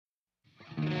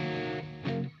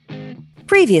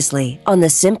Previously on the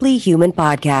Simply Human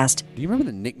podcast. Do you remember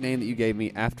the nickname that you gave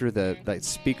me after the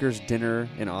speakers dinner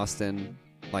in Austin?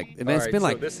 It's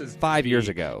been this is 5 years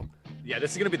ago. Yeah,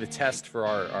 this is going to be the test for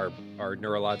our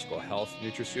neurological health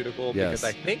nutraceutical Yes. because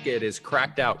I think it is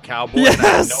Cracked Out Cowboy. Yes! And I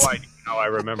have no idea how I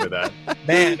remember that.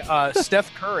 Man,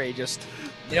 Steph Curry just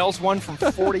nails one from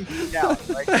 40 feet out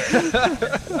right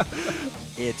there.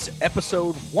 It's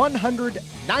episode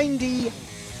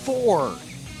 194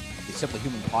 of the Simply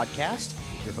Human podcast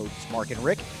with your hosts, Mark and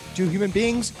Rick. Two human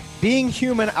beings being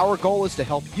human. Our goal is to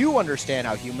help you understand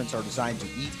how humans are designed to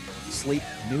eat, sleep,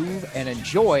 move, and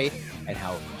enjoy, and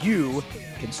how you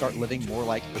can start living more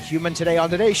like a human. Today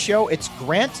on today's show, it's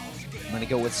Grant. I'm going to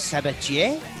go with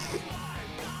Sabatier.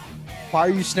 Why are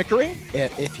you snickering?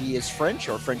 If he is French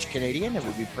or French-Canadian, it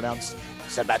would be pronounced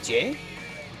Sabatier.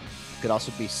 Could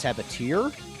also be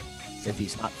Sabatier if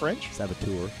he's not French.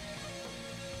 Saboteur.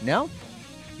 No,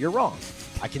 you're wrong.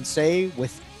 I can say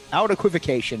without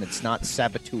equivocation, it's not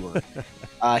Saboteur.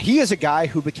 He is a guy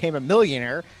who became a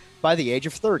millionaire by the age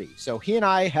of 30. So he and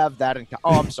I have that in common.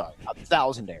 Oh, I'm sorry. A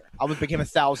thousandaire. I became a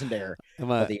thousandaire.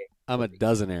 I'm a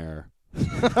dozenaire.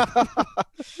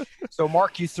 So,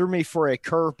 Mark, you threw me for a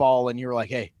curveball, and you were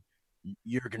like, hey,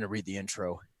 you're going to read the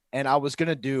intro. And I was going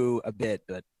to do a bit,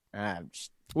 but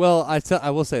Well, I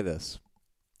will say this.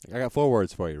 I got 4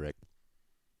 words for you, Rick.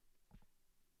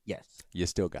 yes. You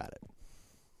still got it.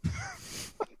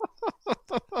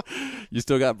 You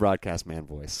still got broadcast man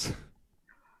voice.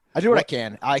 I do what I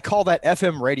can. I call that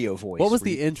FM radio voice. What was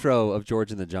the intro of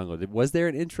George in the Jungle? Was there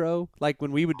an intro? Like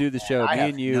when we would do the show, I me have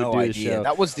and you no would do idea. the show.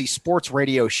 That was the sports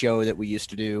radio show that we used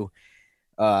to do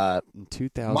In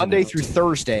 2000 Monday through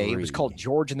Thursday. It was called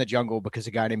George in the Jungle because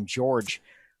a guy named George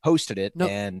hosted it. No,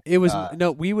 and it was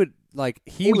we would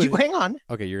he would. hang on.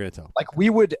 Okay, you're gonna tell. Like we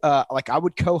would, I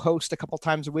would co-host a couple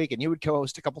times a week, and you would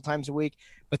co-host a couple times a week.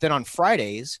 But then on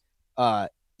Fridays,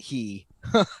 he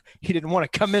didn't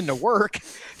want to come into work,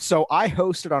 so I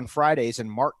hosted on Fridays, and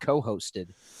Mark co-hosted.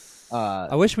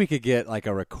 I wish we could get like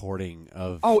a recording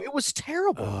of. Oh, it was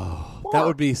terrible. Oh, that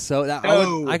would be so.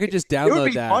 I could just it would download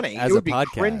be that funny. as it would a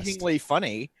podcast. Be cringingly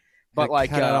funny, but Like,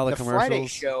 cut out all the Friday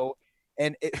commercials. show,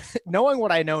 and knowing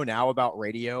what I know now about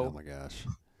radio, Oh my gosh,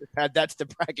 that's the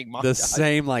bragging montage. the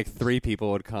same 3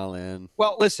 people would call in.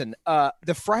 Well, listen,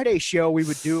 the Friday show, we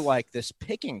would do like this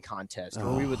picking contest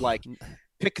where we would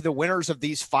pick the winners of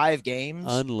these 5 games.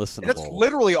 Unlistenable. And that's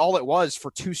literally all it was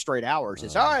for 2 straight hours.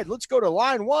 It's all right, let's go to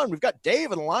line 1. We've got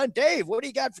Dave on the line. Dave, what do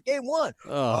you got for game 1?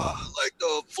 Like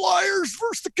the Flyers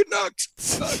versus the Canucks,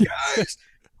 guys.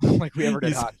 Like we ever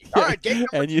did hockey. All right, game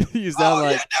number And you sound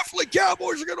like definitely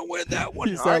Cowboys are going to win that one.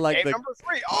 You All sound right, like game number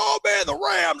 3. Oh, man, the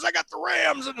Rams. I got the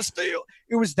Rams in the steal.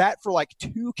 It was that for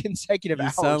 2 consecutive You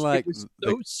hours. sound like it was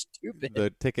so stupid.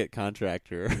 the ticket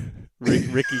contractor,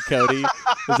 Ricky Cody.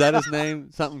 Is that his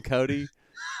name? Something Cody.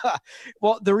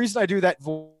 Well, the reason I do that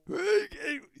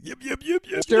Yep.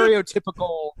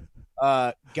 stereotypical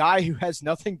guy who has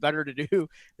nothing better to do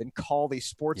than call the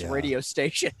sports Yeah. radio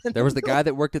station. There was the guy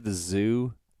that worked at the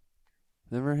zoo.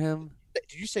 Remember him?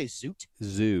 Did you say Zoot?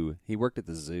 Zoo. He worked at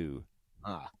the zoo.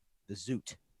 The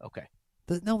Zoot. Okay.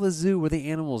 The zoo where the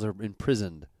animals are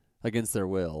imprisoned against their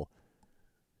will.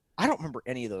 I don't remember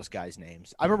any of those guys'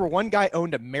 names. I remember one guy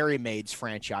owned a Merry Maids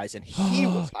franchise, and he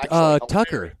was actually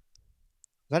Tucker. hilarious.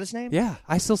 Is that his name? Yeah,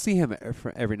 I still see him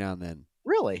every now and then.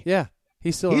 Really? Yeah,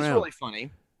 he's He's around. really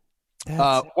funny.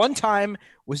 That's- One time,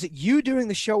 was it you doing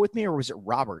the show with me, or was it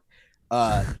Robert?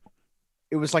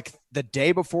 It was like the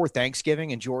day before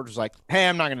Thanksgiving, and George was like, hey,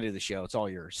 I'm not going to do the show. It's all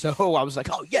yours. So I was like,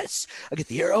 oh, yes, I get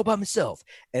the air all by myself.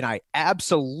 And I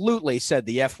absolutely said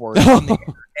the F word on the air.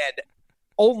 And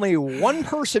only one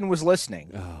person was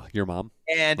listening. Oh, your mom?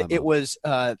 And My it mom. was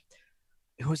this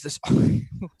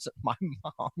it was my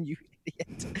mom, you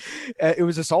idiot. It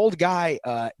was this old guy,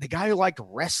 the guy who liked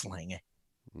wrestling.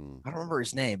 I don't remember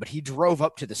his name, but he drove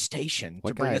up to the station What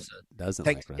to bring guy us a doesn't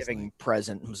like Thanksgiving wrestling?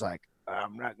 present and was like,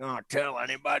 I'm not going to tell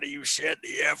anybody you said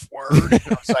the F word. And I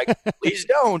was like, please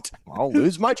don't. I'll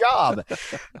lose my job.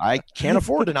 I can't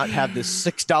afford to not have this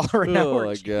 $6 an hour. Oh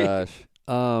my gosh.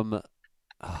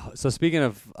 So speaking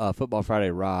of Football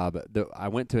Friday, Rob, I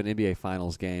went to an NBA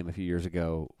Finals game a few years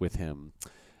ago with him,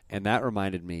 and that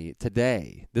reminded me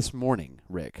this morning,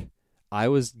 Rick, I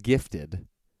was gifted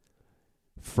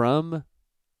from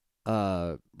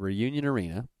Reunion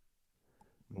Arena.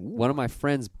 One of my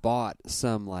friends bought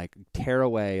some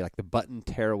tearaway, the button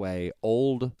tearaway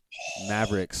old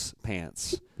Mavericks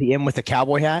pants. The M with the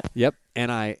cowboy hat? Yep. And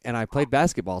I played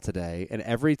basketball today, and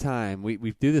every time we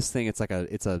do this thing, it's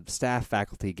a staff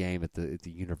faculty game at the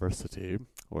university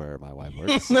where my wife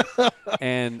works,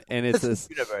 and it's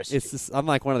this. I'm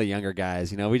like one of the younger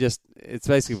guys, it's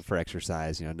basically for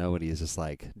exercise, nobody is just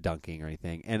like dunking or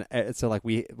anything, and so like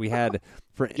we had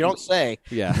for you don't say,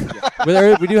 yeah,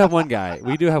 but we do have one guy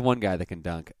that can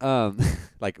dunk,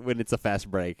 like when it's a fast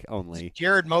break only.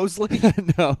 Jared Mosley.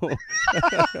 No,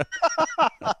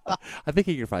 I think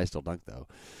he can probably still dunk though.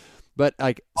 But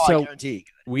so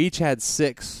we each had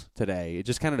 6 today. It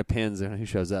just kind of depends on who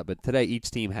shows up. But today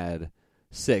each team had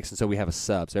 6, and so we have a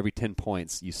sub. So every 10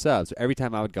 points you sub. So every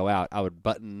time I would go out, I would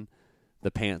button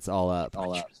the pants all up.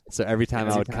 So every time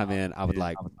I would come in, I would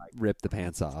like rip the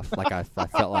pants off. Like I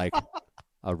felt like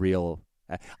a real.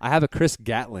 I have a Chris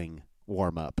Gatling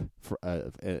warm up for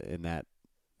in that.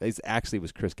 It actually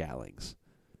was Chris Gatling's.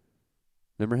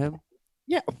 Remember him?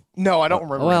 Yeah. No, I don't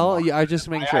remember. Well, him. Yeah, I just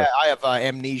making sure. I have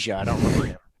amnesia. I don't remember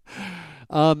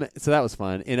him. So that was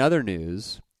fun. In other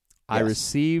news, I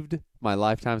received my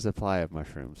lifetime supply of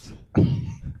mushrooms.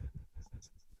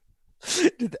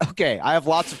 Okay, I have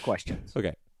lots of questions.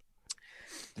 Okay.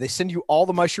 Did they send you all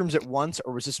the mushrooms at once,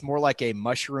 or was this more like a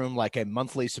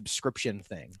monthly subscription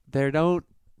thing? They're not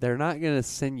going to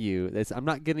send you. I'm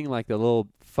not getting like the little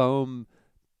foam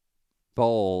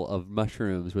bowl of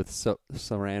mushrooms with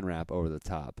saran wrap over the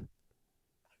top,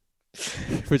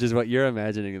 which is what you're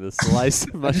imagining, the slice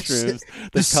of mushrooms.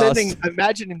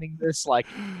 Imagining this like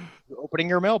you're opening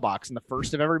your mailbox in the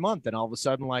first of every month, and all of a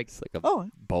sudden, it's like a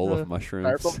bowl of mushrooms.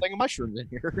 Styrofoam thing of mushrooms in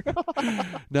here.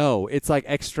 No, it's like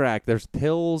extract. There's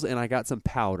pills, and I got some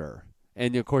powder.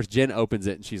 And of course, Jen opens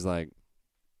it, and she's like,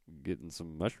 "Getting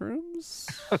some mushrooms?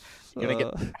 You gonna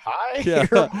get high?" Yeah.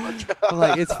 I'm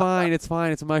like, it's fine.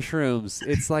 It's mushrooms.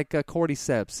 It's like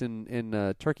cordyceps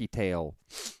in turkey tail.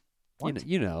 What?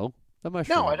 You know the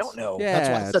mushrooms. No, I don't know. Yeah, that's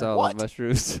why I said all what? the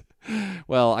mushrooms.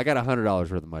 Well, I got $100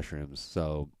 worth of mushrooms,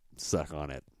 so suck on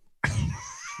it.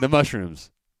 The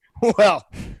mushrooms. Well,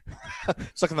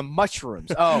 suck on the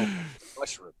mushrooms. Oh,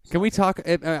 mushrooms. Can we talk?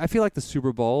 I feel like the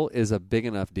Super Bowl is a big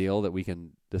enough deal that we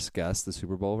can discuss the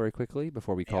Super Bowl very quickly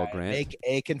before we call Grant. Make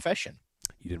a confession.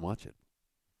 You didn't watch it.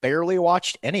 Barely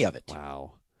watched any of it.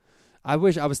 Wow. I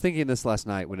was thinking this last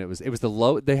night when it was the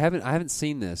low. I haven't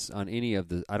seen this on any of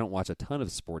the. I don't watch a ton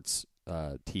of sports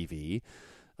TV,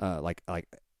 like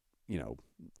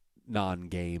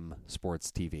non-game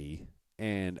sports TV,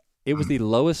 and it was the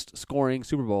lowest scoring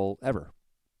Super Bowl ever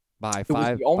by 5. It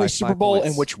was the only Super Bowl points.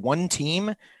 in which one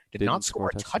team did not score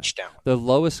a touchdown. touchdown. The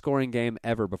lowest scoring game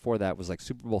ever before that was like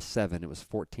Super Bowl 7. It was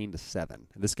 14-7.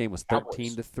 This game was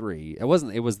 13-3. It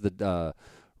wasn't. It was the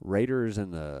Raiders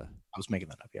and the. I was making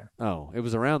that up. Yeah. Oh, it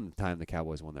was around the time the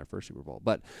Cowboys won their first Super Bowl.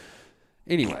 But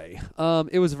anyway,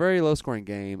 it was a very low scoring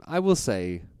game. I will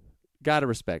say, gotta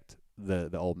respect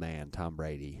the old man, Tom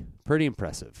Brady. Pretty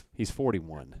impressive. He's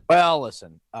 41. Well,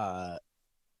 listen. We're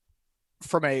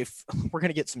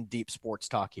gonna get some deep sports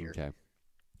talk here. Okay.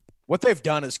 What they've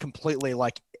done is completely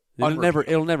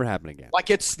it'll never happen again. Like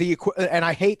it's and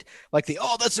I hate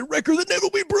that's a record that never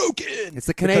will be broken. It's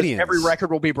the Canadians. Because every record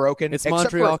will be broken. It's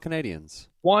Montreal Canadiens.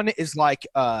 One is like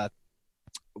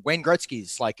Wayne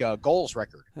Gretzky's goals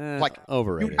record.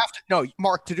 Overrated. You have to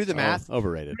Mark, to do the math.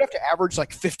 Overrated. You have to average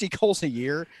 50 goals a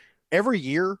year every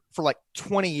year for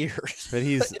 20 years. But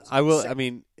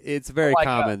it's very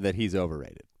common that he's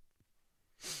overrated.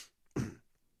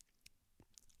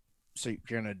 So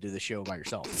you're going to do the show by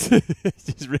yourself.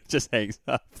 Rick just hangs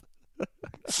up.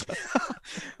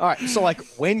 All right. So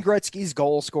Wayne Gretzky's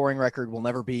goal scoring record will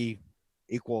never be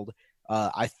equaled.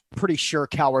 I'm pretty sure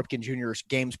Cal Ripken Jr.'s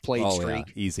games played streak.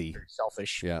 Yeah. Easy. Very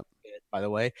selfish. Yeah. By the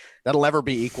way, that'll never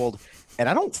be equaled. And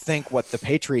I don't think what the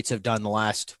Patriots have done the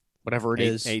last, whatever it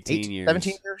is, 18 years.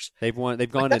 17 years. They've won.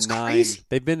 They've gone to 9. Crazy.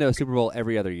 They've been to a Super Bowl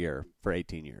every other year for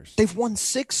 18 years. They've won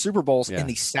 6 Super Bowls in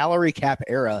the salary cap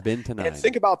era. Been to 9. And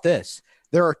think about this.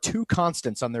 There are 2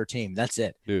 constants on their team. That's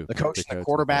it. The coach, the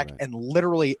quarterback, and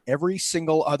literally every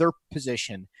single other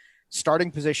position.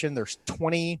 Starting position, there's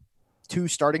 22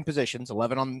 starting positions,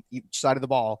 11 on each side of the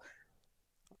ball.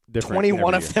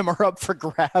 21 of them are up for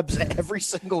grabs every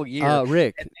single year.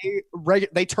 Rick, and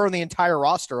they turn the entire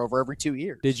roster over every 2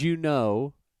 years. Did you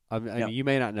know? I mean, you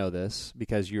may not know this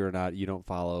because you don't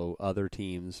follow other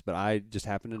teams, but I just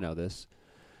happen to know this.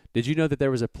 Did you know that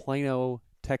there was a Plano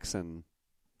Texan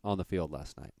on the field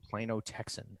last night? Plano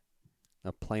Texan,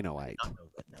 a Planoite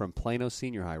from Plano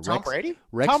Senior High. Tom Brady.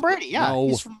 Tom Brady, yeah, no,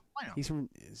 he's from Plano. He's from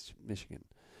Michigan.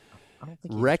 I don't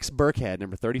think Rex Burkhead,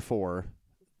 number 34.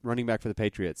 Running back for the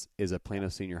Patriots, is a Plano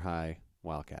Senior High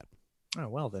Wildcat. Oh,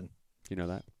 well then. Do you know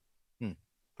that?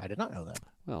 I did not know that.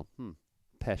 Well,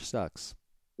 Pesh sucks.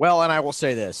 Well, and I will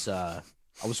say this. I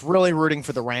was really rooting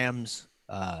for the Rams.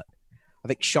 I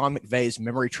think Sean McVay's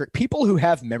memory trick, people who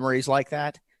have memories like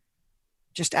that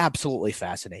just absolutely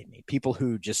fascinate me. People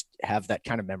who just have that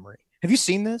kind of memory. Have you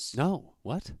seen this? No.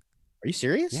 What? Are you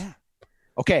serious? Yeah.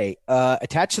 Okay.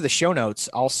 Attached to the show notes,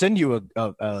 I'll send you a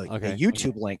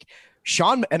YouTube link.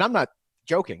 Sean, and I'm not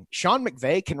joking, Sean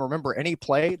McVay can remember any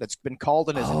play that's been called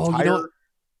in his entire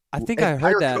I think I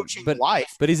heard that, but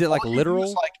life. But is it like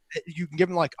literal? You can give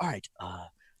him like, all right,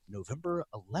 November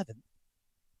 11th,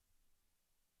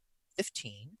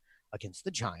 15 against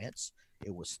the Giants.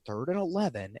 It was 3rd and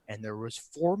 11, and there was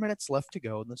 4 minutes left to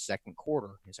go in the second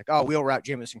quarter. He's like, oh, wheel route,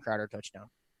 Jamison Crowder touchdown,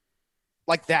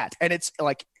 like that, and it's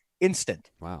like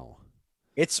instant. Wow,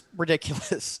 it's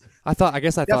ridiculous. I thought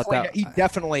that he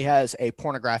definitely has a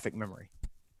pornographic memory.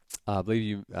 I believe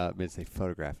you meant to say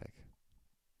photographic.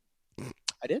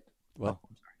 I did? Well,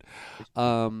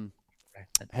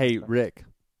 hey, Rick.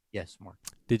 Yes, Mark.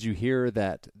 Did you hear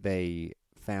that they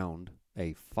found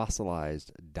a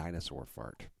fossilized dinosaur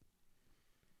fart?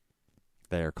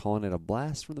 They are calling it a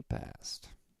blast from the past.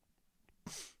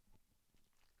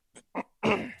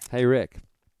 Hey, Rick.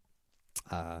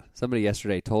 Somebody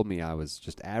yesterday told me I was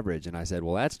just average, and I said,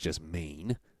 well, that's just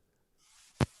mean.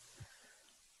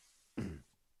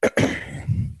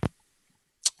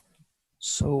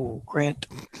 So, Grant.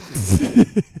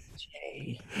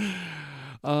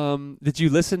 Did you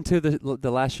listen to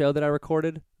the last show that I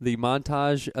recorded? The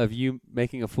montage of you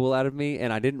making a fool out of me,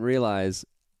 and I didn't realize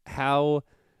how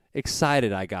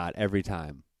excited I got every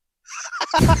time.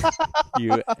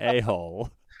 You a-hole.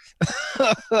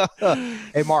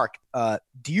 Hey, Mark,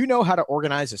 do you know how to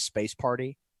organize a space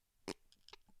party?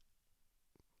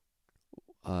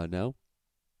 No.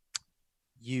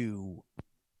 You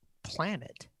plan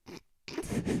it.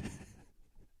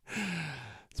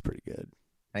 It's pretty good.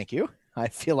 Thank you. I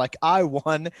feel like I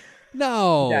won.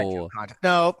 No.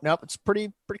 No, it's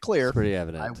pretty clear. It's pretty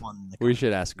evident. I won. We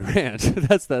should ask Grant.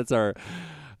 That's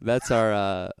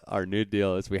our new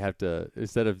deal. Is we have to,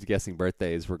 instead of guessing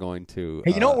birthdays, we're going to.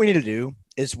 Hey, you know what we need to do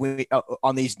is we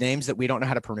on these names that we don't know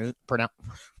how to pronounce.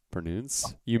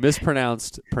 Pronounce? You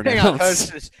mispronounced Hang on.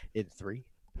 pronounce. In 3,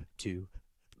 2,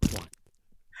 1.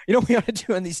 You know what we ought to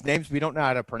do on these names we don't know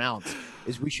how to pronounce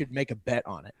is we should make a bet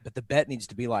on it. But the bet needs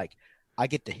to be like, I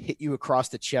get to hit you across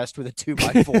the chest with a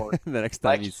 2x4. The next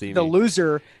time you see me. The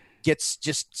loser gets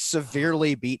just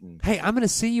severely beaten. Hey, I'm going to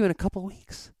see you in a couple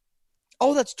weeks.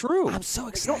 Oh, that's true. I'm so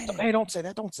excited. Don't say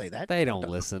that. Don't say that. They don't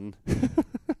listen.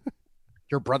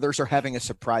 Your brothers are having a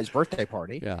surprise birthday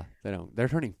party. Yeah, they don't. They're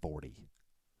turning 40.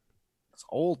 It's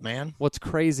old, man. What's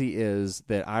crazy is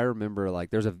that I remember,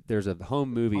 like, there's a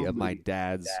home movie of my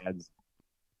dad's.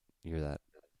 You hear that?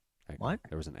 What?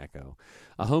 There was an echo.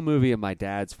 A home movie of my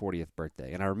dad's 40th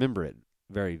birthday, and I remember it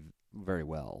very, very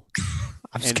well.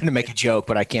 I'm just going to make a joke,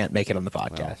 but I can't make it on the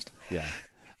podcast. Well,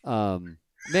 yeah.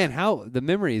 Man, how the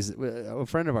memories. A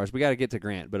friend of ours. We got to get to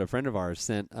Grant, but a friend of ours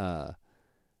sent a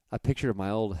picture of my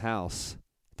old house.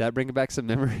 Did that bring back some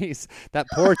memories? That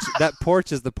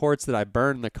porch is the porch that I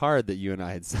burned the card that you and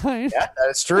I had signed. Yeah,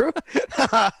 that's true.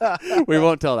 We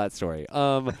won't tell that story.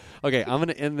 Okay, I'm going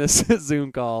to end this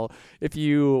Zoom call. If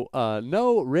you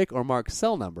know Rick or Mark's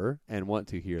cell number and want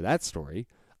to hear that story,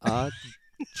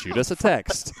 shoot us a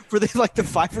text. For the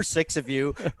 5 or 6 of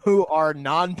you who are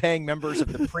non-paying members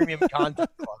of the Premium Content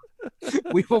Club,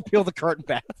 we will peel the curtain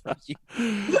back from you.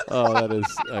 Oh, that is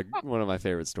one of my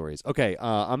favorite stories. Okay,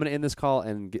 I'm going to end this call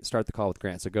and start the call with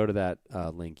Grant. So go to that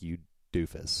link, you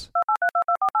doofus.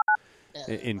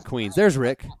 In Queens. There's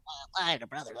Rick. I had a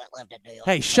brother that lived in New York.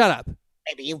 Hey, shut up.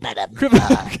 Maybe you met him.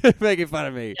 Quit making fun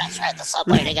of me. Just ride the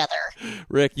subway together.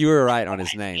 Rick, you were right on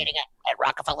his name. Meeting at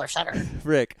Rockefeller Center.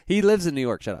 Rick, he lives in New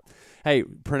York. Shut up. Hey,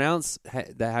 pronounce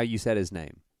how you said his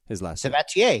name, his last name.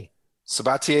 Sabatier.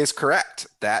 Sabatier is correct.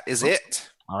 That is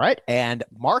it. All right. And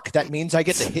Mark, that means I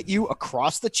get to hit you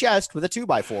across the chest with a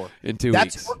 2x4. In 2 weeks.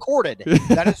 That's recorded.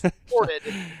 That is recorded.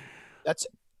 That's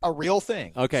a real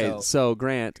thing. Okay, so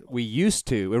Grant, we used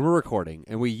to, and we're recording,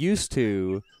 and we used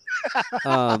to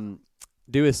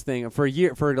do his thing for a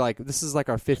year, this is like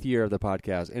our 5th year of the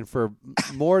podcast, and for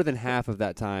more than half of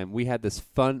that time, we had this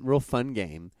real fun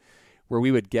game where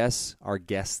we would guess our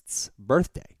guest's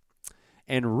birthday.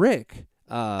 And Rick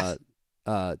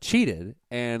cheated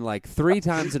and 3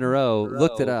 times in a row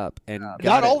looked it up and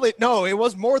got it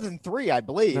was more than 3, I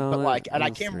believe. No, but and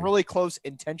I came 3. really close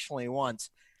intentionally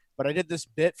once. But I did this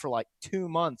bit for 2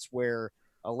 months where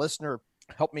a listener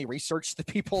helped me research the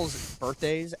people's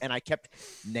birthdays, and I kept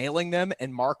nailing them.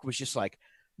 And Mark was just like,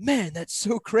 "Man, that's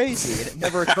so crazy!" And it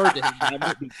never occurred to him that I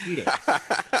might be cheating.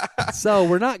 So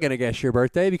we're not going to guess your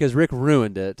birthday because Rick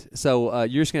ruined it. So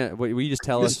you're just going to, will you just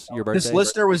tell us your birthday? This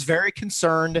listener was very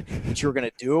concerned that you were going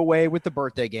to do away with the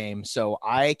birthday game, so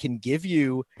I can give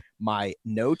you my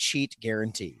no cheat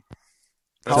guarantee.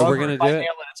 So However, we're going to if I do it?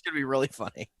 nail it's going to be really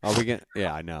funny. Are we going to?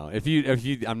 Yeah, I know. If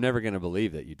you, I'm never going to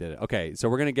believe that you did it. Okay, so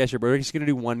we're going to guess your birthday. We're just going to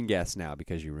do one guess now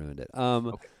because you ruined it.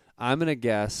 Okay. I'm going to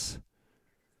guess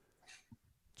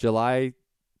July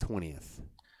 20th.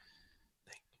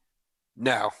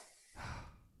 No.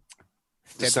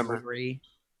 December. February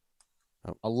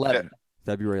Oh. 11th.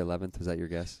 February 11th. Was that your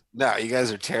guess? No, you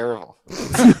guys are terrible.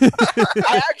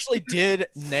 I actually did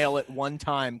nail it one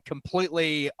time,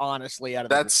 completely honestly out of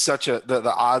That's such a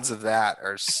the odds of that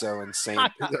are so insane.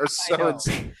 They're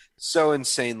so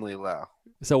insanely low.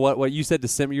 So what you said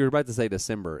December? You were about to say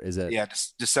December. Is it? Yeah,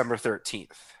 December 13th.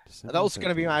 December That was going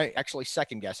to be 13th. my actually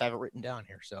second guess. I have it written down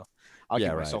here, so I'll Yeah,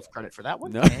 give right. myself credit for that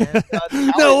one. No.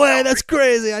 And, No way! That's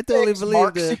crazy. I totally believed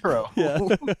Mark it. 0. Yeah.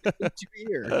 2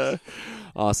 years.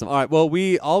 Awesome. All right. Well,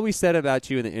 all we said about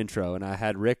you in the intro, and I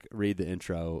had Rick read the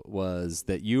intro, was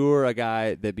that you were a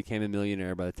guy that became a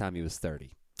millionaire by the time he was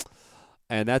 30,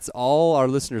 and that's all our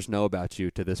listeners know about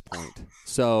you to this point.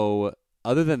 So,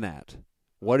 other than that,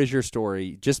 what is your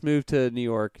story? Just moved to New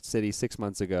York City 6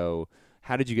 months ago.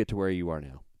 How did you get to where you are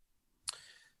now?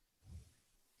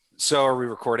 So are we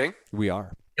recording? We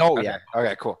are. Oh, Okay. yeah.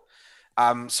 Okay, cool.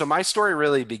 So my story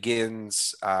really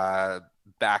begins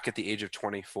back at the age of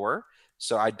 24.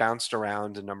 So I bounced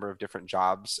around a number of different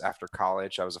jobs after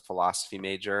college. I was a philosophy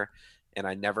major, and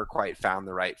I never quite found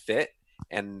the right fit.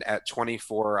 And at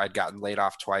 24, I'd gotten laid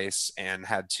off twice and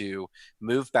had to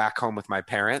move back home with my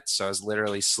parents. So I was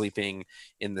literally sleeping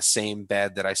in the same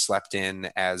bed that I slept in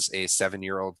as a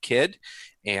 7-year-old kid.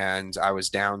 And I was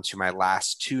down to my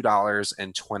last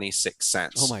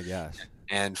 $2.26. Oh my gosh.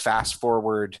 And fast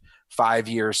forward 5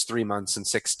 years, 3 months, and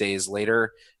 6 days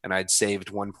later, and I'd saved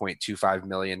 $1.25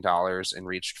 million and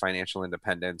reached financial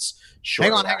independence.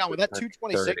 Hang on. With that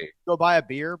 226, go buy a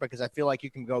beer because I feel like you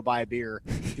can go buy a beer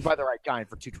if you buy the right kind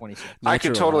for 226. I could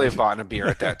Natural totally life. have bought a beer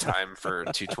at that time for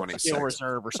Steel $2.26.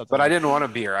 Reserve or something. But I didn't want a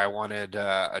beer. I wanted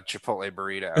a Chipotle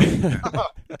burrito.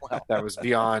 Well, That was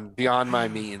beyond my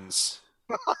means.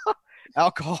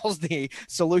 alcohol's the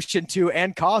solution to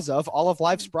and cause of all of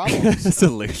life's problems.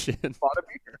 Solution. Bought a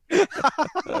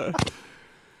beer.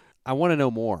 I want to know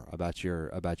more about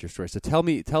your story. So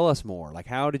tell us more. Like,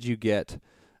 how did you get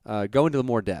go into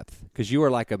more depth? Because you are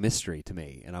like a mystery to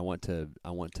me, and I want to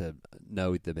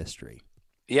know the mystery.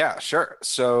 Yeah, sure.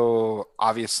 So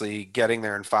obviously getting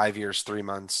there in 5 years, 3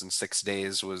 months, and 6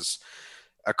 days was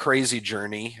a crazy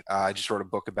journey. I just wrote a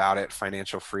book about it,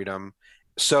 Financial Freedom.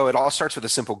 So it all starts with a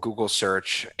simple Google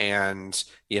search, and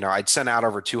I'd sent out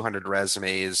over 200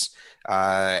 resumes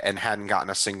and hadn't gotten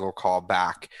a single call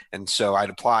back. And so I'd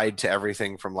applied to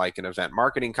everything from like an event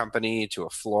marketing company to a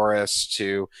florist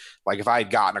to like if I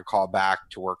had gotten a call back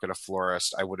to work at a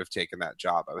florist, I would have taken that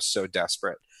job. I was so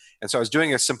desperate. And so I was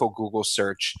doing a simple Google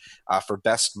search for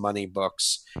best money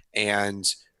books,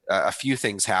 and a few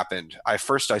things happened.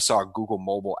 First I saw a Google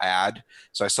mobile ad.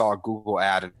 So I saw a Google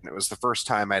ad, and it was the first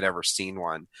time I'd ever seen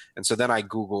one. And so then I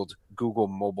Googled Google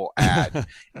mobile ad,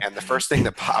 and the first thing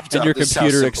that popped And up, your this is how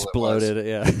computer simple it was. exploded.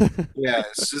 Yeah. Yeah,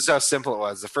 this is how simple it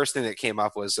was. The first thing that came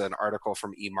up was an article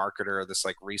from eMarketer, this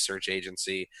like research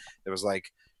agency. That was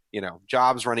like,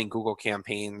 jobs running Google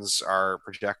campaigns are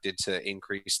projected to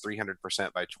increase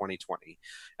 300% by 2020.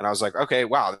 And I was like, okay,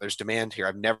 wow, there's demand here.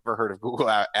 I've never heard of Google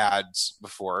ads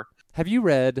before. Have you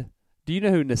read? Do you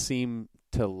know who Nassim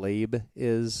Taleb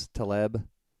is? Taleb.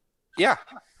 Yeah.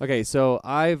 Okay, so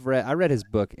I read his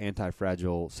book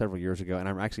Anti-Fragile several years ago, and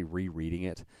I'm actually rereading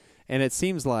it. And it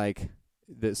seems like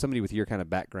that somebody with your kind of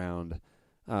background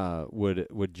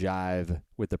would jive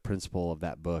with the principle of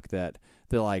that book. That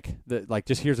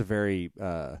just here's a very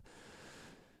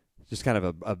just kind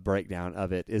of a breakdown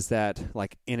of it is that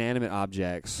like inanimate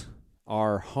objects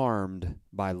are harmed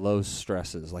by low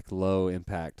stresses, like low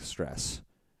impact stress,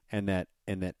 and that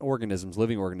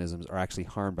living organisms are actually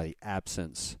harmed by the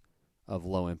absence of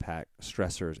low impact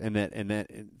stressors, and that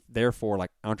therefore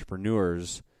like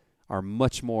entrepreneurs are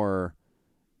much more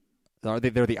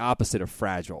they're the opposite of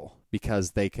fragile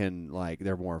because they can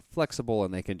they're more flexible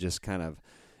and they can just kind of,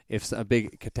 if a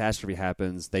big catastrophe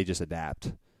happens, they just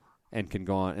adapt and can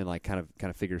go on and kind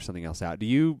of figure something else out.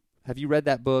 Have you read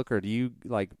that book, or do you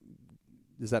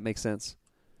does that make sense?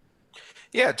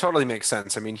 Yeah, it totally makes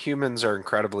sense. I mean, humans are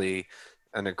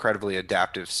an incredibly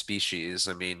adaptive species.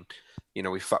 I mean,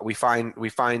 we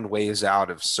find ways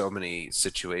out of so many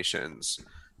situations.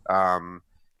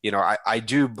 I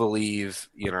do believe,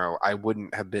 I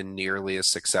wouldn't have been nearly as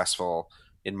successful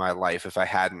in my life if I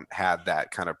hadn't had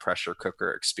that kind of pressure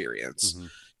cooker experience,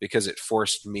 because it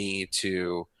forced me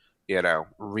to,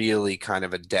 really kind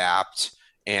of adapt,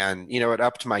 and, it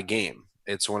upped my game.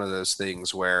 It's one of those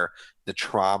things where the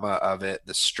trauma of it,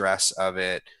 the stress of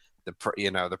it,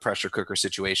 the pressure cooker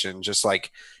situation, just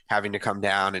like having to come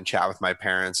down and chat with my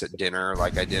parents at dinner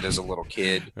like I did as a little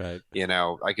kid, right.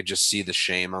 I could just see the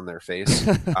shame on their face.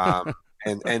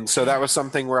 And so that was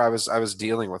something where I was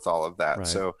dealing with all of that. Right.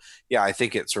 So yeah, I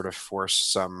think it sort of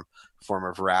forced some form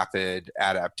of rapid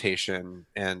adaptation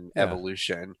and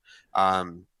evolution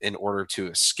in order to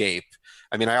escape.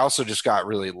 I mean, I also just got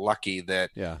really lucky that,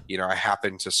 I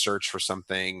happened to search for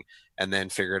something and then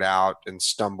figured out and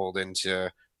stumbled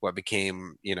into what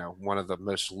became, one of the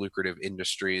most lucrative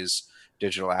industries,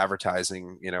 digital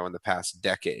advertising, in the past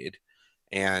decade.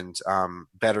 And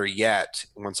better yet,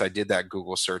 once I did that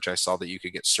Google search, I saw that you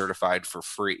could get certified for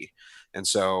free. And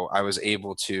so I was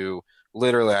able to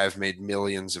literally, I've made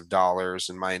millions of dollars,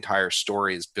 and my entire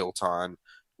story is built on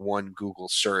one Google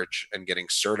search and getting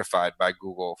certified by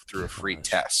Google through a free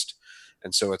test.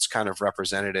 And so it's kind of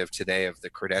representative today of the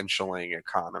credentialing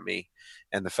economy,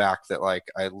 and the fact that, like,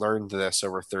 I learned this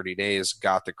over 30 days,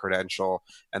 got the credential,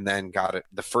 and then got it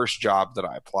the first job that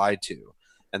I applied to,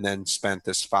 and then spent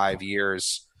this 5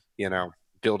 years,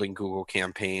 building Google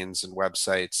campaigns and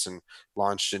websites, and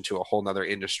launched into a whole nother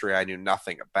industry I knew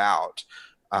nothing about.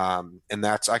 And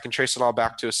I can trace it all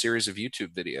back to a series of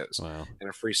YouTube videos and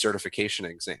a free certification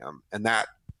exam. And that,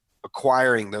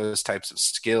 acquiring those types of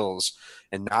skills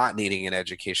and not needing an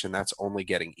education, that's only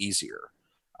getting easier.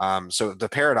 So the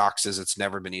paradox is, it's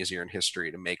never been easier in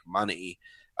history to make money.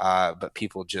 But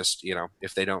people just,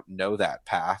 if they don't know that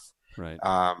path, right.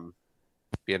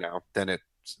 Then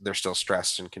they're still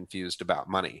stressed and confused about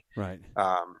money. Right.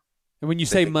 And when you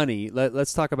say money,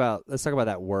 let's talk about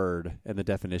that word and the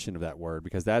definition of that word,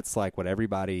 because that's like what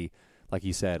everybody, like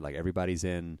you said, like everybody's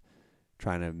in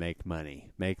trying to make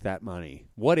that money.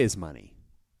 What is money?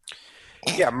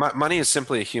 Yeah, money is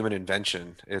simply a human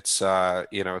invention. It's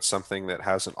it's something that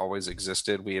hasn't always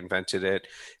existed. We invented it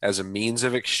as a means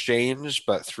of exchange,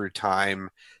 but through time,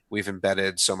 we've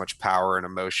embedded so much power and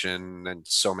emotion and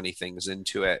so many things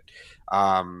into it.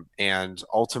 And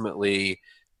ultimately,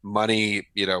 money,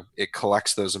 it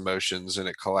collects those emotions, and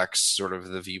it collects sort of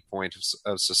the viewpoint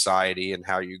of society and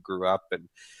how you grew up. And,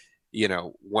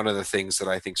 one of the things that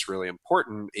I think is really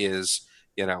important is,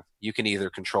 you can either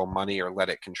control money or let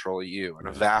it control you. And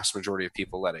a vast majority of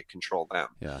people let it control them.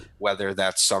 Yeah. Whether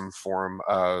that's some form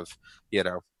of,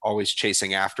 always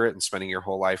chasing after it and spending your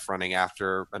whole life running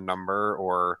after a number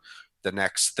or the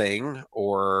next thing,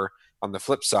 or on the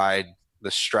flip side,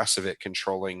 the stress of it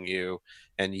controlling you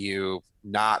and you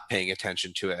not paying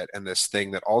attention to it. And this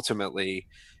thing that ultimately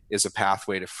is a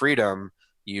pathway to freedom,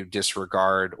 you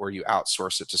disregard or you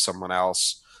outsource it to someone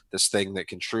else. This thing that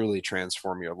can truly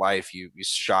transform your life, you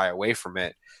shy away from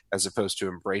it, as opposed to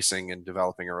embracing and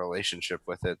developing a relationship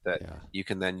with it that you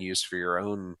can then use for your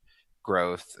own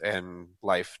growth and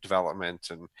life development.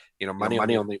 And, money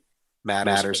only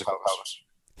matters if it helps.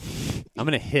 I'm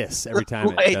going to hiss every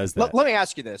time it does that. Let me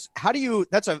ask you this. How do you,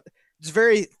 it's a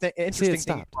very interesting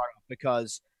thing you brought up,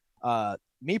 because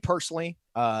me personally,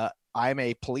 I'm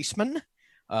a policeman.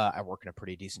 I work in a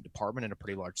pretty decent department in a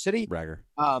pretty large city. Bragger.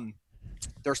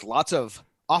 There's lots of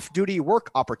off-duty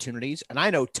work opportunities, and I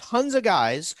know tons of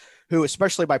guys who,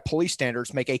 especially by police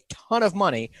standards, make a ton of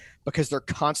money because they're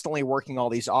constantly working all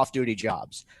these off-duty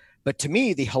jobs. But to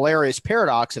me, the hilarious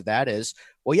paradox of that is,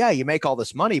 well, yeah, you make all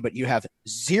this money, but you have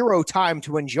zero time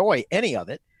to enjoy any of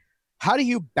it. How do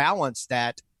you balance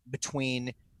that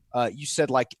between, you said,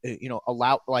 like,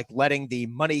 letting the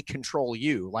money control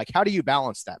you? Like, how do you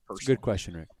balance that personally? Good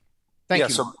question, Rick.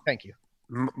 Thank you.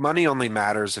 Money only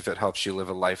matters if it helps you live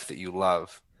a life that you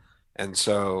love. And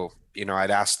so, I'd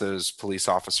ask those police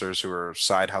officers who are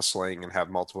side hustling and have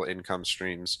multiple income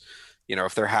streams,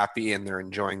 if they're happy and they're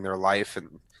enjoying their life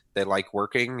and they like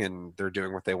working and they're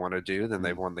doing what they want to do, then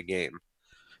they've won the game.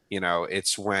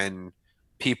 It's when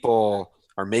people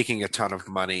are making a ton of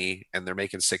money and they're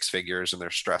making six figures and they're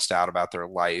stressed out about their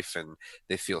life and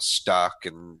they feel stuck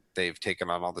and they've taken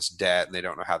on all this debt and they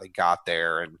don't know how they got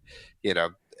there. And,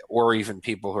 or even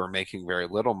people who are making very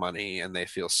little money and they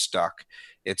feel stuck.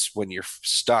 It's when you're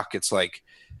stuck, it's like,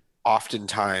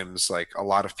 oftentimes, like, a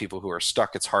lot of people who are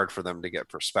stuck, it's hard for them to get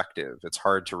perspective. It's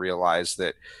hard to realize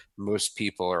that most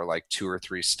people are like 2 or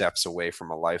 3 steps away from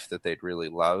a life that they'd really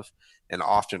love. And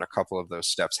often a couple of those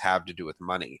steps have to do with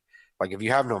money. Like, if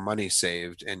you have no money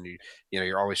saved and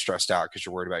you're always stressed out because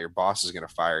you're worried about your boss is going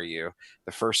to fire you,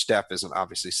 the first step isn't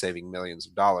obviously saving millions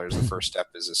of dollars. The first step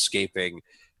is escaping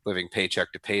living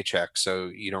paycheck to paycheck, so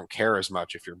you don't care as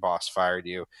much if your boss fired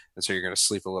you, and so you're going to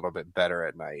sleep a little bit better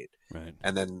at night. Right.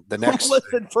 And then the next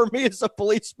Listen, for me as a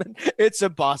policeman, it's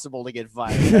impossible to get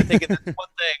fired. I think that's one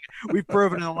thing we've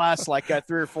proven in the last 3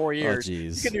 or 4 years. Oh,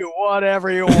 You can do whatever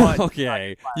you want.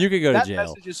 Okay, you could go to that jail.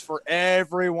 message is for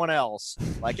everyone else.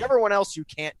 Like everyone else, you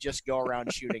can't just go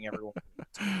around shooting everyone.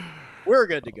 We're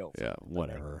good to go. Yeah,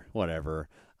 whatever.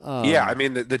 Yeah, I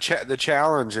mean the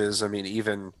challenge is, I mean,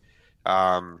 even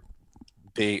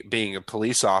being a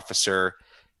police officer,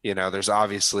 there's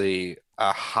obviously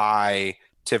a high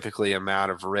typically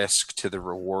amount of risk to the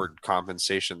reward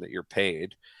compensation that you're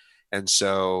paid, and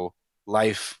so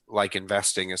life, like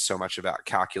investing, is so much about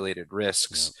calculated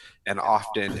risks. And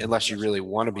often, unless you really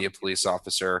want to be a police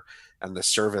officer, and the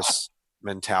service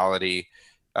mentality,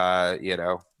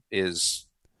 is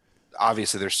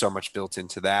obviously there's so much built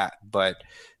into that, but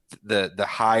the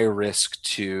high risk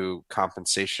to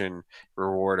compensation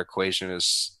reward equation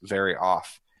is very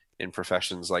off in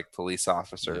professions like police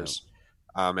officers.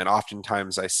 And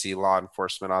oftentimes I see law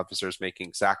enforcement officers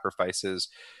making sacrifices,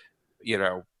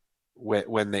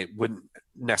 when they wouldn't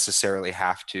necessarily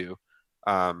have to.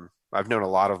 I've known a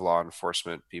lot of law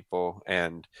enforcement people,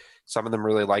 and some of them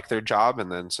really like their job,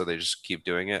 and then so they just keep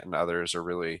doing it, and others are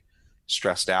really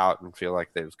stressed out and feel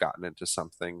like they've gotten into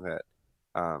something that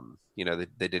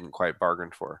they didn't quite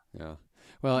bargain for. Yeah.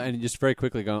 Well, and just very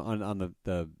quickly going on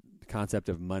the concept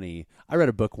of money, I read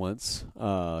a book once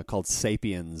called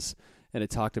Sapiens, and it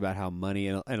talked about how money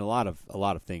and a lot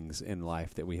of things in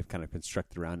life that we have kind of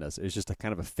constructed around us is just a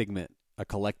kind of a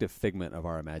collective figment of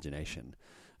our imagination.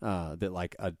 That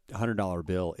like a $100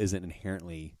 bill isn't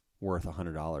inherently worth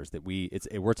 $100. That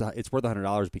it's worth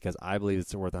 $100 because I believe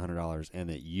it's worth $100, and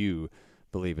that you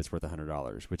believe it's worth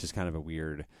 $100, which is kind of a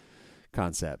weird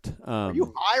concept. Are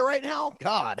you high right now?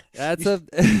 God, that's man,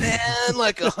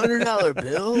 like $100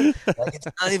 bill, like it's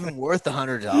not even worth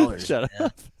 $100. Shut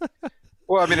up.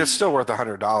 Well, I mean, it's still worth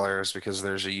 $100 because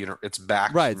there's it's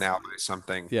backed right now by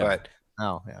something. Yeah. But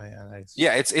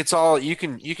it's all you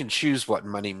can choose what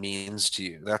money means to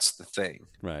you. That's the thing.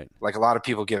 Right. Like a lot of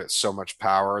people give it so much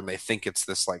power, and they think it's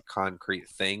this like concrete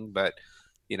thing, but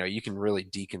you can really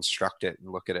deconstruct it and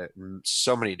look at it in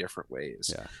so many different ways.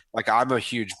 Yeah. Like I'm a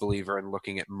huge believer in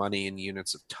looking at money in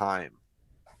units of time.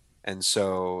 And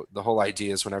so the whole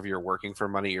idea is whenever you're working for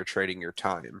money, you're trading your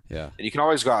time. Yeah. And you can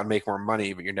always go out and make more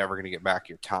money, but you're never going to get back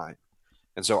your time.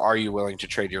 And so are you willing to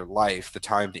trade your life, the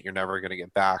time that you're never going to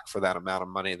get back, for that amount of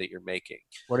money that you're making?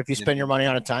 What if you spend your money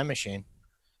on a time machine?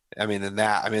 I mean,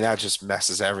 that just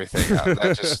messes everything up.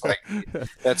 That just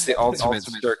that's the ultimate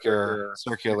circular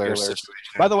situation.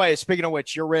 By the way, speaking of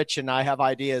which, you're rich and I have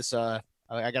ideas. I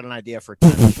got an idea for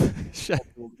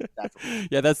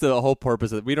yeah, that's the whole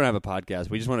purpose of it. We don't have a podcast.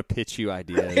 We just want to pitch you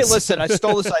ideas. Hey, listen, I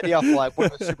stole this idea off like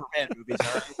one of the Superman movies.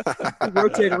 All right?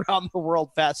 Rotate around the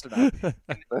world fast enough.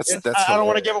 I don't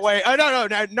want to give away.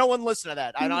 No one listen to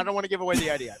that. I don't want to give away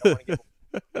the idea. I don't want to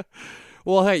give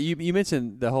Well, hey, you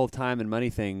mentioned the whole time and money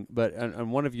thing, but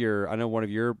on one of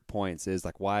your points is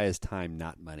like, why is time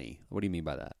not money? What do you mean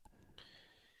by that?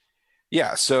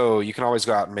 Yeah, so you can always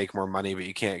go out and make more money, but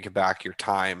you can't get back your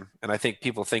time. And I think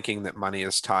people thinking that money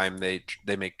is time, they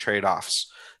make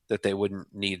trade-offs that they wouldn't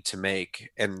need to make.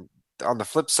 And on the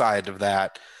flip side of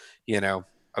that, a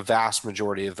vast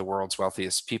majority of the world's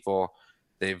wealthiest people,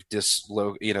 they've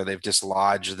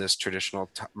dislodged this traditional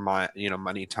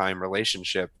money time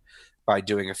relationship by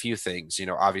doing a few things.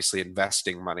 Obviously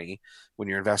investing money. When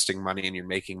you're investing money and you're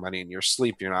making money in your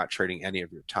sleep, you're not trading any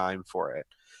of your time for it.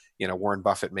 Warren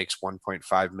Buffett makes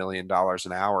 $1.5 million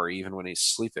an hour even when he's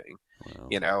sleeping.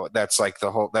 Wow. That's like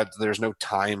there's no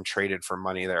time traded for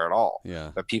money there at all. Yeah.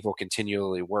 But people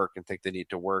continually work and think they need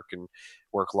to work and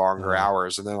work longer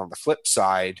hours. And then on the flip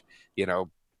side,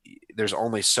 there's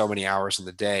only so many hours in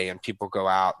the day, and people go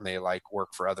out and they like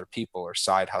work for other people or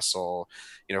side hustle,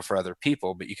 for other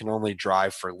people, but you can only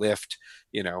drive for Lyft,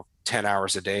 10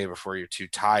 hours a day before you're too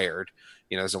tired.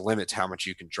 There's a limit to how much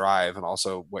you can drive and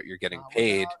also what you're getting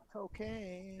paid.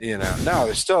 Cocaine. No,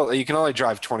 there's still, you can only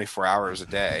drive 24 hours a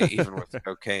day, even with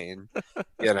cocaine, But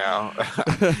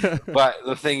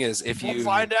the thing is, if you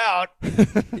find out,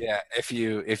 if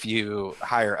you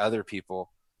hire other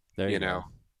people, there you go.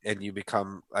 And you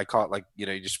become, I call it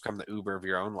you just become the Uber of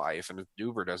your own life. And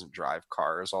Uber doesn't drive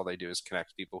cars. All they do is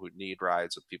connect people who need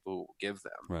rides with people who will give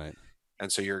them. Right.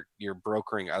 And so you're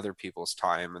brokering other people's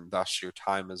time, and thus your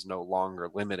time is no longer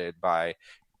limited by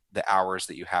the hours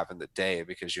that you have in the day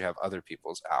because you have other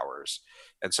people's hours.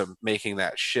 And so making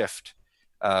that shift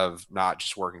of not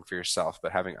just working for yourself,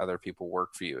 but having other people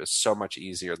work for you is so much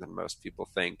easier than most people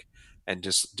think. and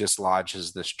just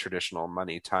dislodges this traditional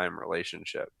money-time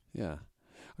relationship. Yeah.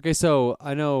 Okay, so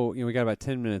I know we got about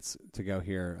 10 minutes to go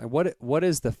here. What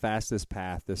is the fastest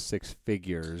path to six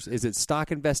figures? Is it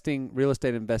stock investing, real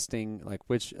estate investing?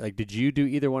 Did you do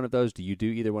either one of those? Do you do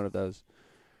either one of those?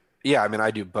 Yeah, I mean, I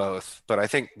do both, but I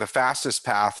think the fastest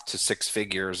path to six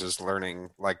figures is learning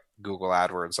like Google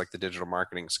AdWords, like the digital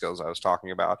marketing skills I was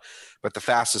talking about. But the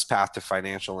fastest path to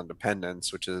financial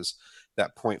independence, which is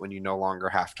that point when you no longer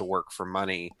have to work for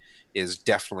money, is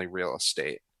definitely real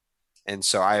estate. And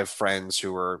so I have friends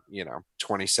who are,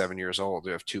 27 years old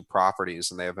who have two properties,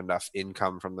 and they have enough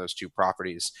income from those two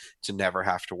properties to never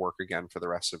have to work again for the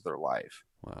rest of their life.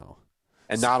 Wow.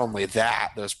 And not only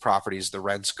that, those properties, the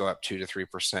rents go up 2 to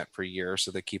 3% per year,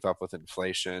 so they keep up with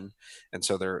inflation, and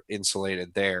so they're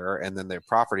insulated there. And then their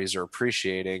properties are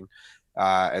appreciating,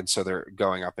 and so they're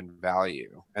going up in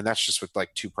value. And that's just with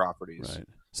like two properties. Right.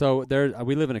 So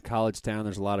we live in a college town.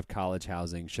 There's a lot of college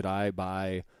housing. Should I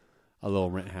buy a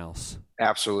little rent house?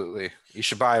 Absolutely. You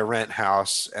should buy a rent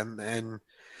house and then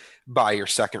buy your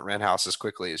second rent house as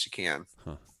quickly as you can.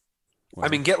 Huh. I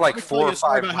mean, get like 4 or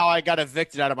 5. About how I got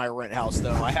evicted out of my rent house,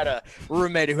 though. I had a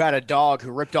roommate who had a dog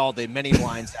who ripped all the mini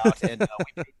blinds out, and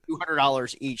we paid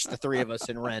 $200 each, the three of us,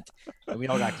 in rent, and we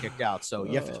all got kicked out. So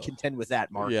you have to contend with that,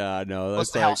 Mark. Yeah, no.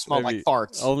 Plus, the house smelled like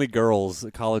farts. Only girls,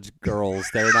 college girls.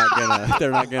 They're not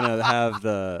gonna have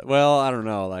the. Well, I don't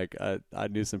know. Like I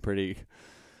knew some pretty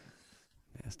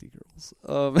nasty girls.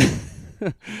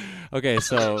 Okay,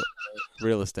 so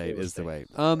real estate is the way.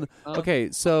 Okay,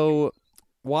 so.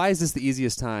 Why is this the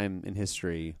easiest time in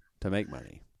history to make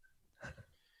money?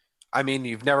 I mean,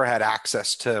 you've never had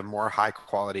access to more high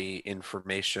quality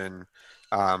information,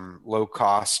 low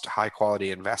cost, high quality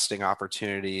investing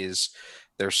opportunities.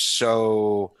 There's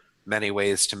so many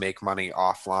ways to make money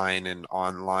offline and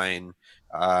online.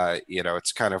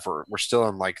 It's kind of, we're still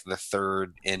in like the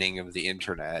third inning of the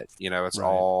internet, it's right.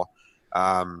 all,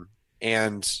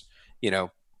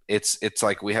 it's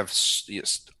like we have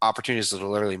opportunities to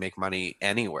literally make money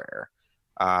anywhere,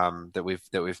 that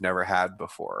we've never had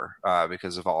before,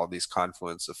 because of all of these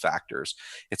confluence of factors.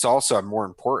 It's also, more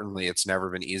importantly, it's never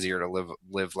been easier to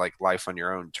live like life on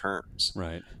your own terms.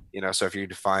 Right. So if you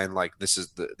define like, this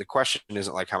is the question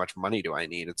isn't like how much money do I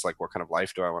need? It's like, what kind of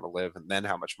life do I want to live? And then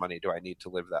how much money do I need to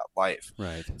live that life?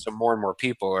 Right. So more and more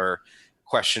people are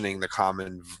questioning the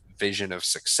common vision of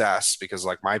success, because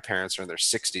like my parents are in their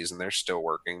 60s and they're still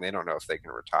working. They don't know if they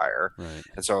can retire. Right.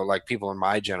 And so like people in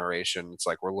my generation, it's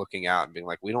like we're looking out and being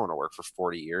like, we don't want to work for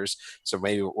 40 years. So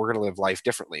maybe we're going to live life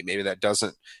differently. Maybe that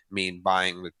doesn't mean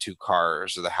buying the 2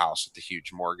 cars or the house with the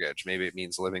huge mortgage. Maybe it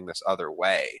means living this other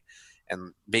way.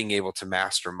 And being able to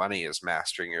master money is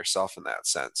mastering yourself in that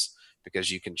sense, because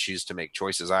you can choose to make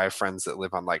choices. I have friends that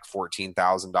live on like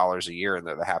 $14,000 a year, and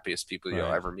they're the happiest people you'll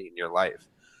ever meet in your life,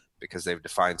 because they've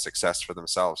defined success for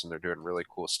themselves and they're doing really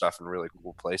cool stuff in really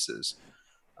cool places.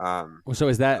 So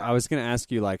is that, I was going to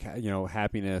ask you, like,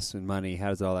 happiness and money, how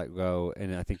does all that go?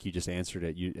 And I think you just answered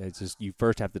it. You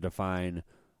first have to define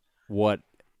what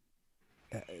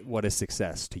is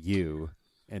success to you,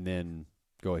 and then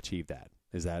go achieve that.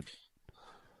 Is that?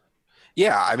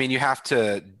 Yeah. I mean, you have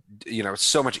to, it's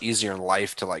so much easier in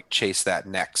life to like chase that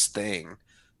next thing,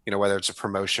 whether it's a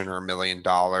promotion or $1 million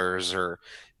or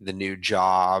the new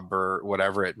job or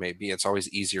whatever it may be. It's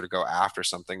always easier to go after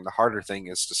something. The harder thing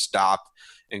is to stop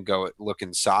and go look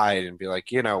inside and be like,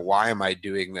 why am I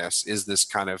doing this? Is this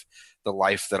kind of the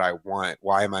life that I want?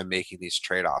 Why am I making these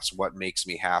trade-offs? What makes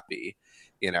me happy?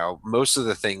 Most of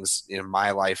the things in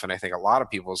my life, and I think a lot of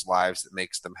people's lives, that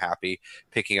makes them happy,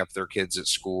 picking up their kids at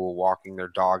school, walking their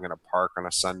dog in a park on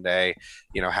a Sunday,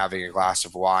 having a glass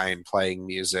of wine, playing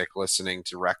music, listening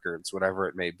to records, whatever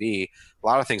it may be. A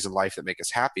lot of things in life that make us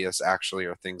happiest actually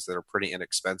are things that are pretty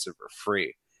inexpensive or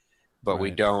free, but we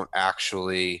don't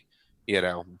actually,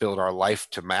 build our life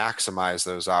to maximize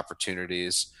those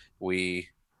opportunities.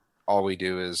 All we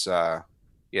do is,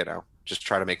 just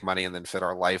try to make money and then fit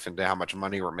our life into how much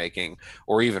money we're making.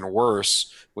 Or even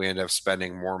worse, we end up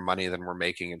spending more money than we're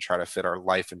making and try to fit our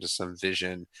life into some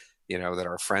vision, that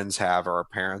our friends have or our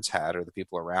parents had or the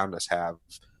people around us have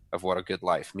of what a good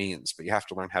life means. But you have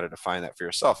to learn how to define that for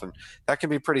yourself. And that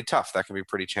can be pretty tough. That can be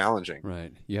pretty challenging.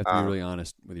 Right. You have to be really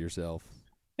honest with yourself.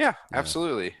 Yeah,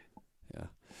 absolutely. Yeah.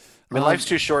 I mean, life's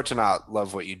too short to not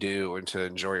love what you do and to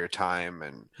enjoy your time.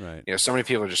 And, so many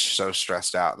people are just so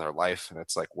stressed out in their life. And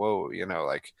it's like, whoa,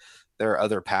 like there are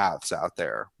other paths out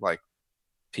there. Like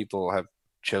people have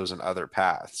chosen other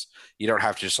paths. You don't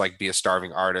have to just like be a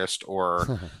starving artist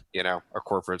or, a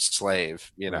corporate slave.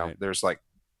 There's like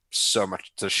so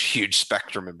much, there's a huge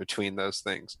spectrum in between those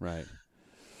things. Right.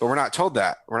 But we're not told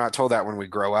that. We're not told that when we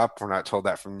grow up. We're not told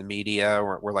that from the media.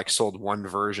 We're like sold one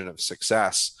version of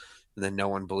success, and then no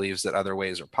one believes that other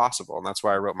ways are possible. And that's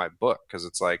why I wrote my book, because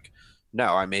it's like,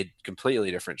 no, I made completely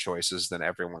different choices than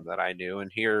everyone that I knew,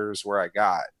 and here's where I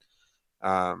got.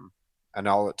 And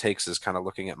all it takes is kind of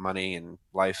looking at money and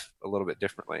life a little bit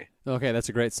differently. Okay, that's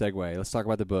a great segue. Let's talk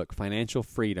about the book, Financial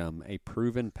Freedom, A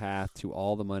Proven Path to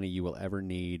All the Money You Will Ever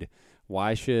Need.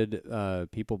 Why should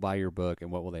people buy your book,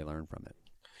 and what will they learn from it?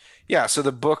 Yeah, so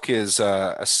the book is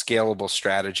a scalable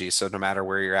strategy. So no matter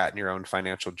where you're at in your own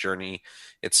financial journey,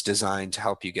 it's designed to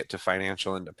help you get to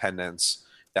financial independence,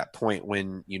 that point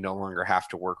when you no longer have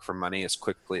to work for money, as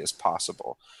quickly as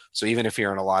possible. So even if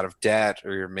you're in a lot of debt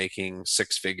or you're making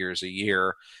six figures a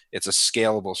year, it's a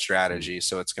scalable strategy.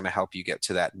 So it's going to help you get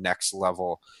to that next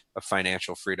level of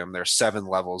financial freedom. There's 7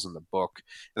 levels in the book,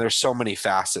 and there's so many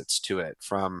facets to it,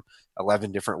 from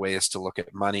 11 different ways to look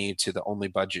at money to the only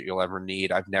budget you'll ever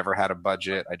need. I've never had a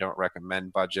budget. I don't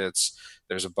recommend budgets.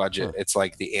 There's a budget. It's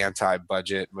like the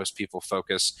anti-budget. Most people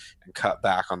focus and cut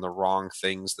back on the wrong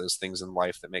things, those things in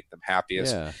life that make them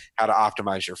happiest. Yeah. How to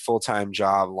optimize your full-time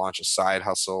job, launch a side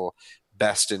hustle,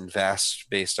 best invest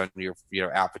based on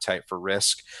your appetite for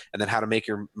risk, and then how to make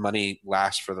your money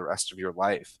last for the rest of your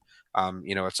life.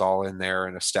 It's all in there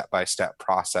in a step-by-step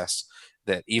process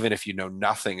that even if you know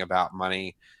nothing about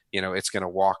money, it's going to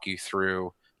walk you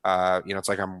through. It's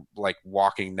like I'm like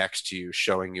walking next to you,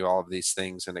 showing you all of these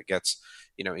things, and it gets,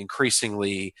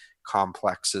 increasingly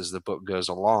complex as the book goes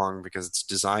along, because it's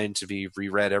designed to be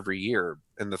reread every year.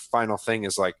 And the final thing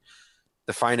is, like,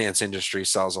 the finance industry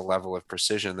sells a level of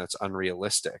precision that's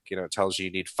unrealistic. It tells you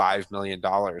need $5 million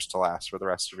to last for the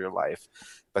rest of your life.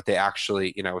 But they actually,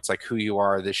 it's like who you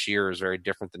are this year is very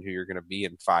different than who you're going to be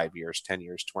in 5 years, 10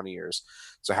 years, 20 years.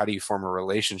 So how do you form a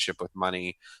relationship with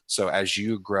money? So as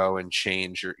you grow and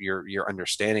change, your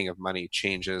understanding of money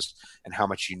changes, and how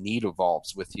much you need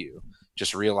evolves with you.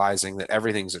 Just realizing that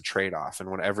everything's a trade-off. And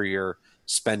whenever you're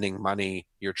spending money,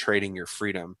 you're trading your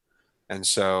freedom. And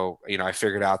so, I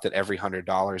figured out that every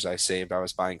 $100 I saved, I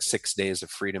was buying 6 days of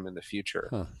freedom in the future.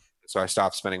 Huh. So I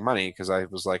stopped spending money, because I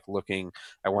was like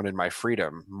I wanted my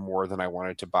freedom more than I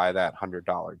wanted to buy that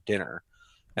 $100 dinner.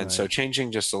 And Right. so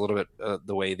changing just a little bit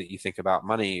the way that you think about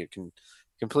money, it can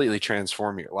completely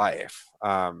transform your life.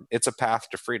 It's a path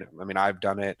to freedom. I mean, I've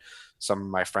done it. Some of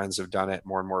my friends have done it.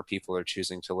 More and more people are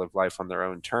choosing to live life on their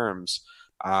own terms.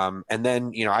 And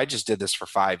then, I just did this for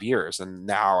 5 years, and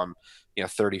now I'm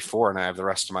 34, and I have the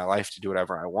rest of my life to do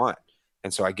whatever I want.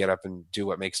 And so I get up and do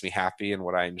what makes me happy and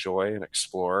what I enjoy, and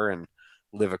explore and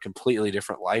live a completely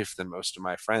different life than most of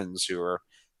my friends who are,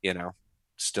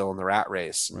 still in the rat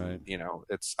race. Right.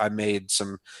 I made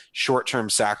some short-term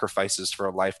sacrifices for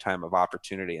a lifetime of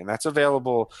opportunity, and that's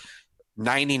available.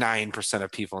 99%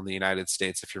 of people in the United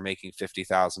States, if you're making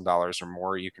 $50,000 or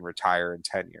more, you can retire in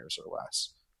 10 years or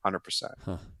less, 100%.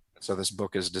 Huh. So this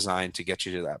book is designed to get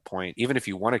you to that point. Even if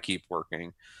you want to keep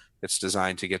working, it's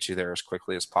designed to get you there as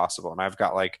quickly as possible. And I've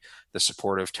got like the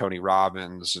support of Tony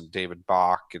Robbins and David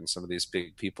Bach and some of these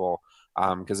big people,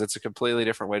 because it's a completely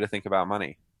different way to think about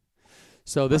money.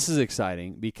 So this is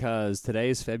exciting, because today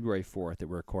is February 4th that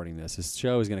we're recording this. This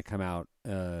show is going to come out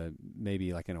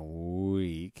maybe like in a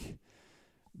week.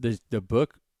 The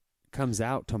book comes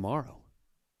out tomorrow.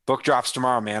 Book drops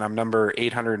tomorrow, man. I'm number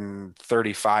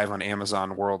 835 on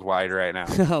Amazon worldwide right now.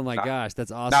 Oh my gosh,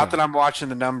 that's awesome. Not that I'm watching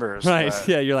the numbers. Right.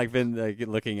 Yeah, you're like been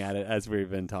looking at it as we've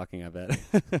been talking, I bet.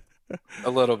 A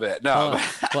little bit. No.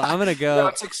 Well, I'm going to go. No,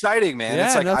 it's exciting, man. Yeah,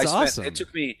 it's like that's awesome. It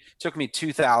took me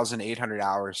 2,800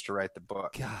 hours to write the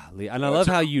book. Golly. And I love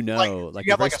how you know, do like,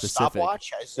 you have very like a specific.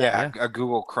 stopwatch? Yeah, a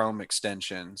Google Chrome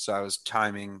extension. So I was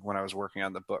timing when I was working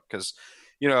on the book, because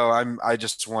I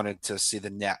just wanted to see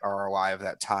the net ROI of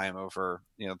that time over,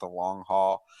 the long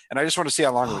haul. And I just want to see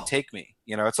how long it would take me.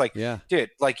 It's like,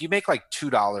 dude, like you make like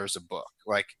 $2 a book.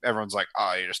 Like everyone's like,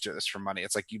 oh, you're just doing this for money.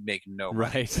 It's like you make no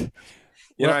money. Right.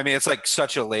 You know what I mean? It's like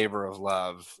such a labor of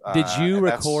love. Did you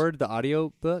record the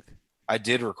audio book? I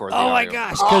did record the Oh my audio.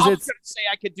 gosh, I because was it's going to say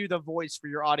I could do the voice for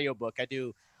your audiobook. I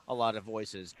do a lot of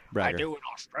voices. Bragger. I do an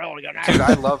Australian Dude, accent.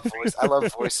 I love voice. I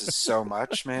love voices so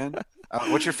much, man.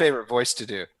 What's your favorite voice to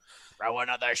do? Throw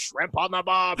another shrimp on the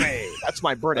barbie. That's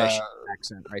my British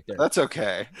accent right there. That's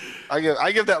okay.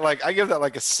 I give that like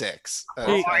a 6.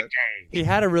 He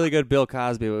had a really good Bill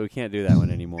Cosby, but we can't do that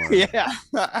one anymore. Yeah.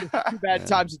 Too bad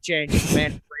times have changed. The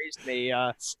man who raised me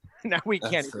Now we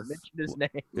can't That's even the- mention his name.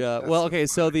 Yeah. Well, okay.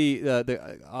 So the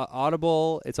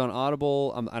Audible, it's on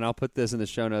Audible, and I'll put this in the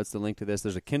show notes. The link to this.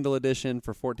 There's a Kindle edition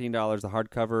for $14. The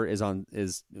hardcover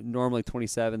is normally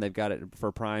 $27. They've got it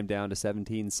for Prime down to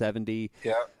 $17.70.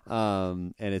 Yeah.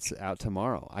 And it's out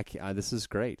tomorrow. This is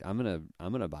great. I'm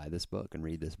gonna buy this book and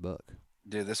read this book.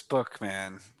 Dude, this book,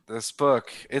 man,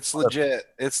 it's legit.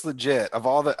 It's legit. Of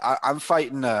all the, I'm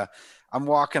fighting I'm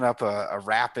walking up a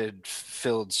rapid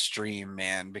filled stream,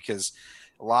 man, because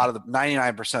a lot of the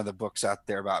 99% of the books out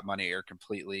there about money are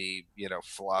completely,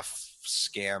 fluff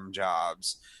scam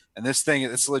jobs. And this thing,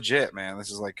 it's legit, man. This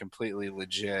is like completely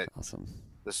legit. Awesome.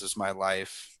 This is my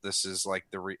life. This is like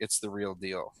it's the real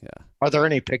deal. Yeah. Are there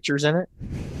any pictures in it?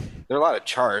 There are a lot of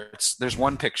charts. There's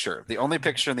one picture. The only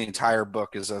picture in the entire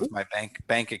book is of my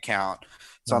bank account.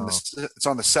 It's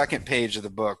on the second page of the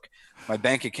book. My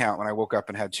bank account when I woke up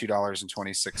and had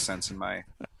 $2.26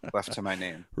 left to my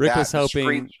name. Rick was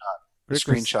hoping. The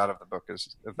screenshot of the book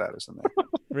is in there.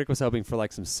 Rick was hoping for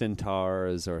like some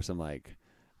centaurs or some like.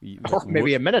 Or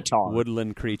maybe a minotaur.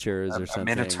 Woodland creatures or something.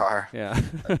 A minotaur. Yeah.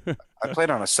 I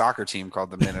played on a soccer team called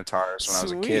the Minotaurs when I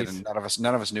was a kid, and none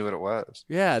of us knew what it was.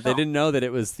 Yeah, they didn't know that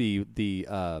it was the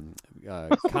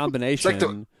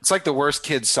combination. It's like the worst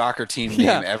kid's soccer team name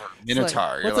ever.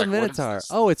 Minotaur. What's a minotaur?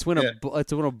 It's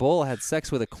when a bull had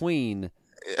sex with a queen.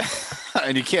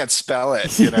 And you can't spell it.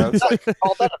 It's like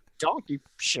call that a donkey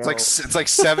show. It's like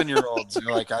 7-year-olds.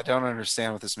 You're like, I don't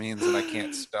understand what this means, and I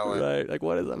can't spell it. Right? Like,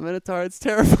 what is a minotaur? It's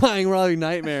terrifying. We're having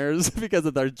nightmares because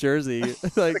of their jersey.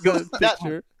 Like the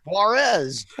picture.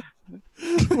 Juarez.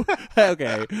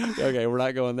 Okay, we're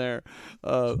not going there.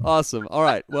 Awesome. All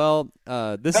right. Well,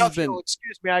 this has been.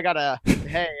 Excuse me. I gotta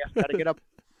get up.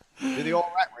 Do the old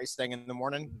rat race thing in the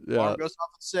morning. Yeah. Alarm goes off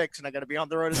at 6, and I got to be on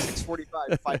the road at 6:45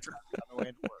 to fight traffic on the way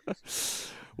into work.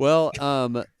 Well,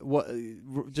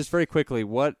 just very quickly,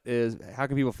 how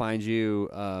can people find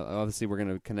you? Obviously, we're going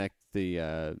to connect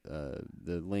the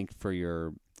link for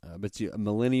your,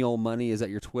 Millennial Money is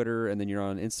at your Twitter, and then you're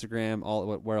on Instagram.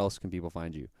 Where else can people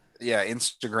find you? Yeah,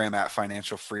 Instagram at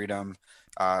Financial Freedom,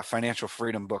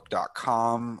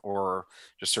 financialfreedombook.com, or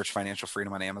just search Financial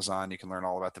Freedom on Amazon. You can learn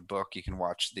all about the book. You can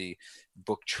watch the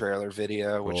book trailer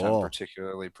video, which I'm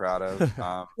particularly proud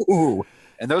of. Ooh.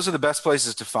 And those are the best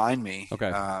places to find me.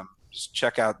 Okay. Just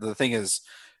check out. The thing is,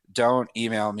 don't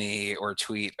email me or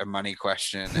tweet a money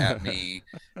question at me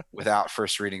without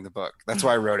first reading the book. That's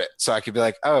why I wrote it. So I could be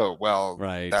like, oh, well,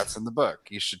 that's in the book.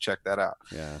 You should check that out.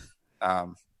 Yeah.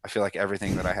 I feel like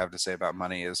everything that I have to say about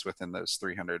money is within those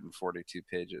 342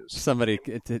 pages. Somebody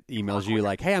emails you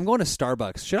like, hey, I'm going to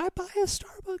Starbucks. Should I buy a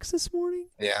Starbucks this morning?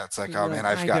 Yeah, it's like, oh, man,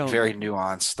 I've got very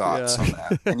nuanced thoughts on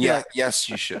that. And yes,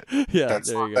 you should. Yeah, that's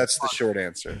the short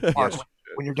answer. Yes,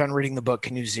 when you're done reading the book,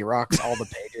 can you Xerox all the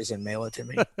pages and mail it to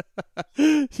me?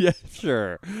 Yeah,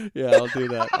 sure. Yeah, I'll do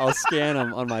that. I'll scan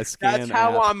them on my scan That's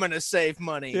how app. I'm going to save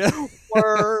money. Yeah.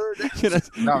 Word.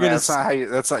 No, man, that's not how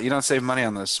you don't save money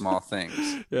on those small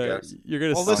things. Yeah, you're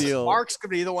going to steal. Mark's going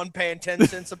to be the one paying 10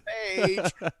 cents a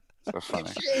page. So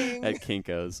funny. At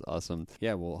Kinko's. Awesome.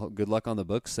 Yeah, well, good luck on the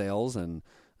book sales and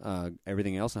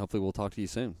everything else, and hopefully we'll talk to you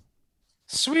soon.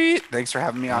 Sweet. Thanks for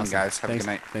having me on, Awesome. guys. Have a good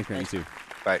night. Thanks for you too.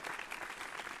 Bye.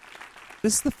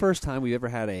 This is the first time we've ever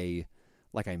had a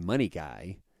money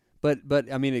guy, but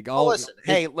I mean, listen.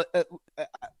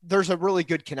 There's a really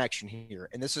good connection here,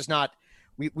 and this is not.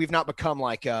 We've not become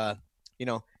like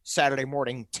Saturday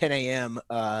morning 10 a.m.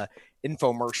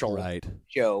 Infomercial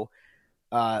show.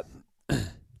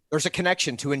 There's a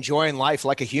connection to enjoying life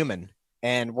like a human,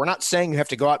 and we're not saying you have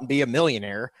to go out and be a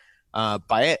millionaire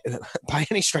by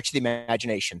any stretch of the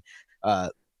imagination.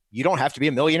 You don't have to be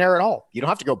a millionaire at all. You don't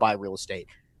have to go buy real estate,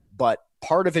 but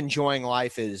part of enjoying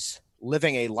life is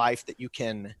living a life that you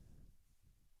can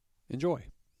enjoy.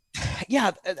 Yeah.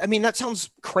 I mean, that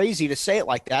sounds crazy to say it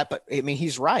like that, but I mean,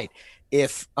 he's right.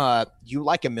 If you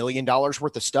like $1 million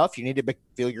worth of stuff, you need to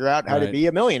figure out how to be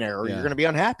a millionaire or you're going to be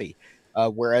unhappy.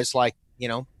 Whereas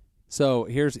so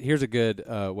here's a good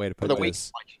way to put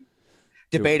this.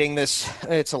 Debating this,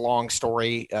 it's a long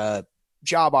story,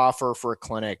 job offer for a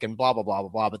clinic and blah, blah, blah, blah,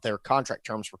 blah, but their contract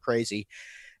terms were crazy.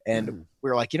 And we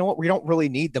were like, you know what? We don't really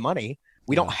need the money.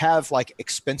 We don't have like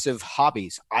expensive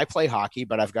hobbies. I play hockey,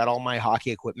 but I've got all my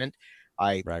hockey equipment.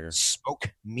 I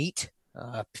smoke meat.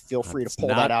 Feel free to pull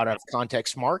that out of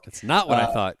context, Mark. It's not what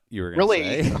I thought you were going to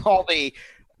say. Really,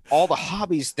 all the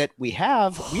hobbies that we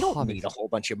have, we don't need a whole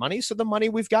bunch of money. So the money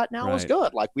we've got now is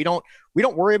good. Like we don't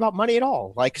worry about money at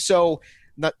all. Like, so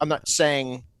I'm not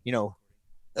saying, oh,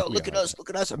 look at us.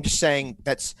 I'm just saying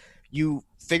you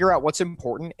figure out what's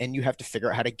important and you have to figure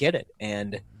out how to get it.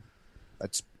 And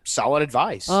that's solid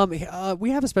advice. We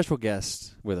have a special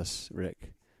guest with us,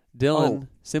 Rick. Dylan,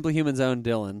 Simply Human's own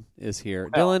Dylan is here.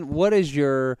 Dylan, what is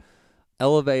your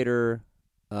elevator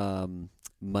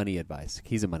money advice?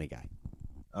 He's a money guy.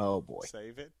 Oh, boy.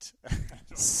 Save it.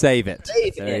 Save it.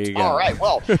 There you go. All right.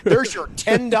 Well, there's your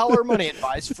 $10 money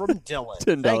advice from Dylan.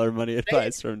 $10 money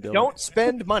advice from Dylan. Don't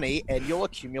spend money and you'll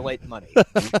accumulate money.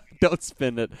 Don't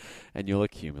spend it and you'll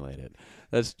accumulate it.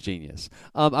 That's genius.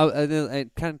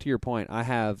 And kind of to your point, I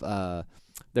have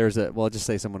there's I'll just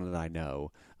say someone that I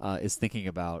know is thinking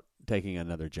about taking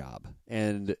another job,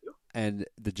 and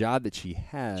the job that she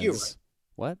has. It's you, right?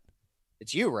 What?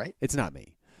 It's you, right? It's not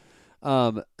me.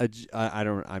 I'm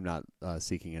not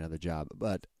seeking another job,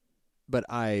 but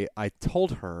I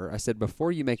told her, I said,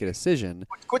 before you make a decision.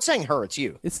 Quit saying her. It's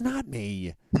you. It's not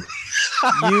me.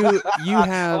 you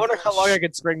have. I wonder how long I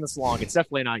could string this along. It's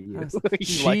definitely not you.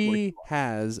 She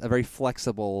has a very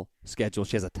flexible schedule.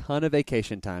 She has a ton of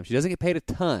vacation time. She doesn't get paid a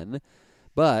ton,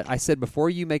 but I said, before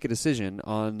you make a decision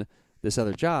on this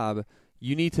other job,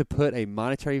 you need to put a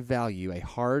monetary value, a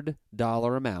hard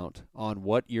dollar amount, on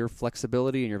what your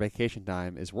flexibility and your vacation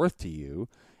time is worth to you,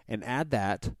 and add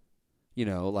that.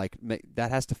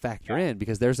 That has to factor in,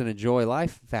 because there's an enjoy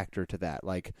life factor to that.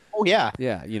 Oh yeah,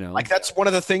 yeah, Like that's one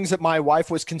of the things that my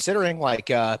wife was considering.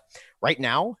 Right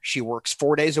now, she works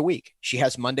 4 days a week. She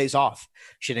has Mondays off.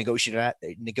 She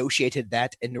negotiated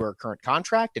that into her current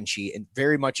contract, and she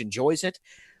very much enjoys it.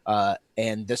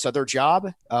 And this other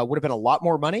job would have been a lot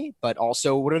more money, but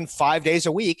also would have been 5 days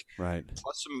a week. Right.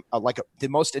 Plus some, the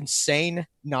most insane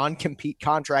non-compete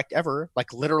contract ever.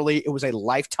 Like literally, it was a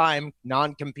lifetime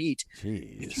non-compete.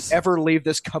 Jeez. If you ever leave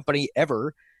this company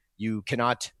ever, you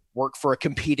cannot work for a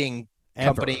competing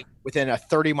company within a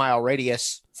 30-mile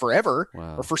radius forever.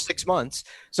 Wow. Or for 6 months.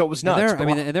 So it was nuts.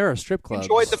 And there are strip clubs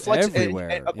enjoyed the flex everywhere.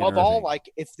 And above all,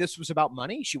 if this was about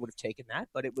money, she would have taken that.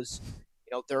 But it was,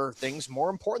 there are things more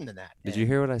important than that. Did you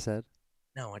hear what I said?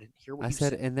 No, I didn't hear what I you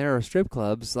said. And there are strip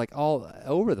clubs all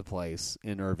over the place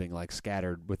in Irving,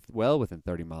 scattered within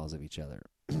 30 miles of each other.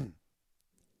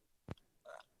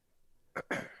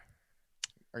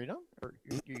 Are you done? Or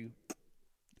you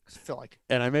feel like?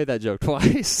 And I made that joke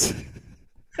twice.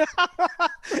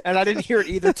 And I didn't hear it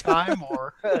either time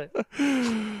or.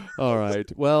 All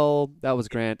right. Well, that was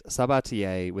Grant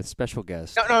Sabatier with special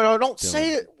guest. No. Don't Dylan.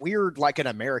 say it weird like an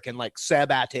American, like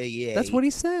Sabatier. That's what he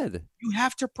said. You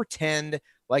have to pretend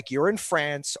like you're in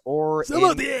France or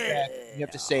Sabatier. You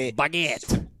have to say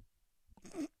baguette.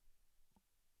 You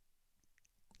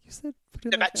said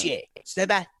Sabatier.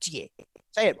 Sabatier.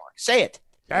 Say it, Mark. Say it.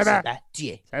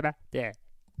 Sabatier. Sabatier.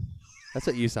 That's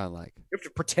what you sound like. You have to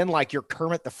pretend like you're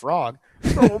Kermit the Frog.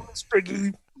 Oh, Miss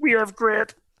Piggy, we have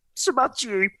Grant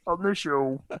Sabatier on the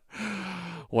show.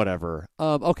 Whatever.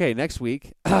 Okay, next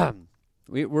week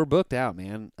we're booked out,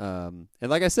 man. And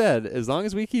like I said, as long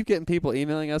as we keep getting people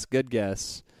emailing us good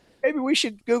guests, maybe we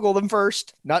should Google them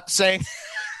first. Not saying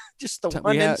just the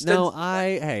one instance. No,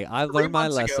 I've learned my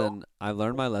lesson. I've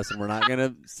learned my lesson. We're not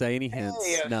gonna say any hints.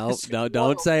 Hey, No,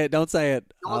 don't say it. Don't say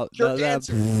it.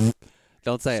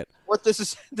 Don't say it. What this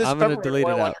is? This I'm gonna delete it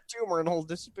on out. your tumor and it'll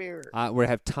disappear. We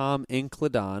have Tom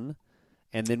Incledon,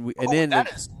 and then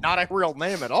that is not a real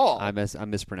name at all. I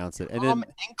mispronounced it. And Tom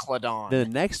Incledon.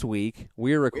 Then next week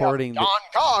we're recording. Don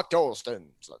Cocktoaston.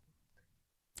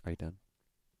 Are you done?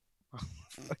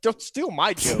 Don't steal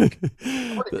my joke.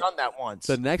 I've already done that once.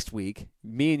 So next week,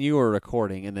 me and you are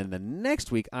recording, and then the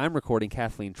next week I'm recording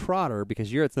Kathleen Trotter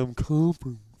because you're at some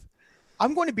conference.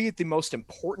 I'm going to be at the most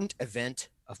important event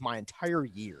of my entire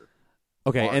year.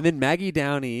 Okay, and then Maggie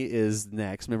Downey is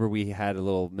next. Remember, we had a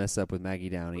little mess up with Maggie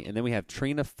Downey, and then we have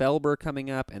Trina Felber coming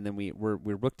up, and then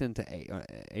we're booked into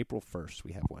April 1st.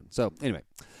 We have one. So anyway,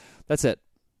 that's it.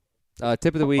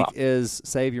 Tip of the week is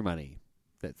save your money.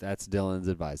 That's Dylan's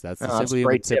advice. That's the simply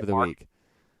great tip of the Mark. week.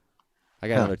 I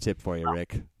got another tip for you,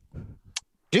 Rick.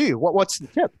 Do you? What's the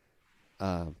tip?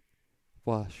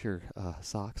 Wash your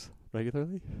socks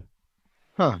regularly.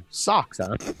 Huh? Socks,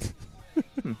 huh?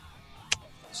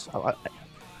 So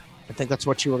I think that's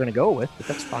what you were going to go with, but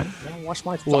that's fine. I'll wash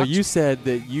my socks. Well, you said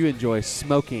that you enjoy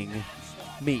smoking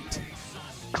meat.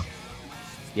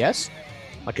 Yes,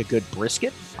 like a good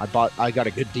brisket. I got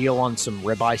a good deal on some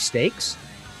ribeye steaks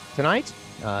tonight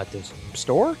at the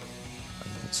store.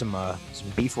 Some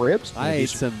beef ribs. I ate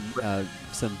some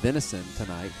venison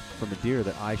tonight from a deer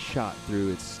that I shot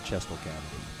through its chestal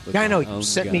cavity. Yeah, I know. You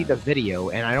sent me the video,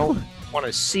 and I don't want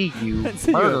to see you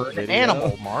murder an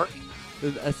animal, Mark.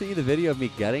 I sent you the video of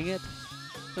me gutting it.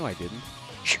 No, I didn't.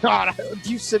 God, if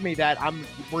you send me that,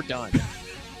 we're done.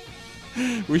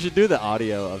 We should do the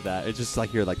audio of that. It's just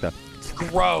like you're like the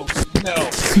gross. No,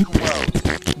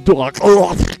 gross.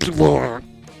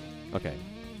 Okay,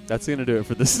 that's gonna do it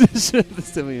for this edition of the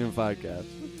Simply Human podcast.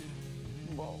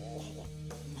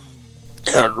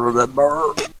 And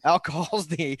remember, Alcohol's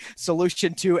the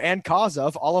solution to and cause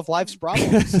of all of life's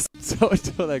problems. So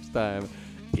until next time,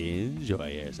 enjoy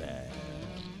yourself.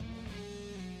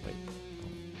 Wait.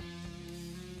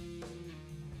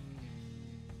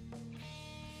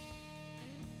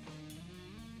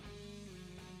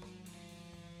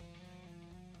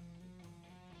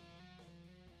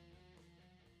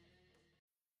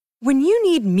 When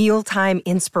you need mealtime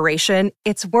inspiration,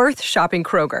 it's worth shopping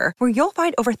Kroger, where you'll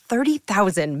find over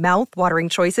 30,000 mouth-watering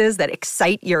choices that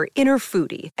excite your inner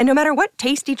foodie. And no matter what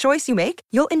tasty choice you make,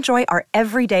 you'll enjoy our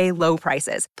everyday low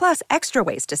prices, plus extra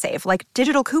ways to save, like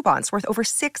digital coupons worth over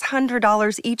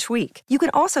 $600 each week. You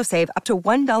can also save up to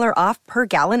 $1 off per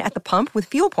gallon at the pump with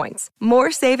fuel points.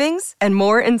 More savings and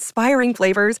more inspiring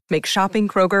flavors make shopping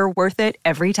Kroger worth it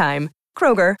every time.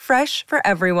 Kroger, fresh for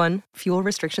everyone. Fuel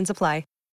restrictions apply.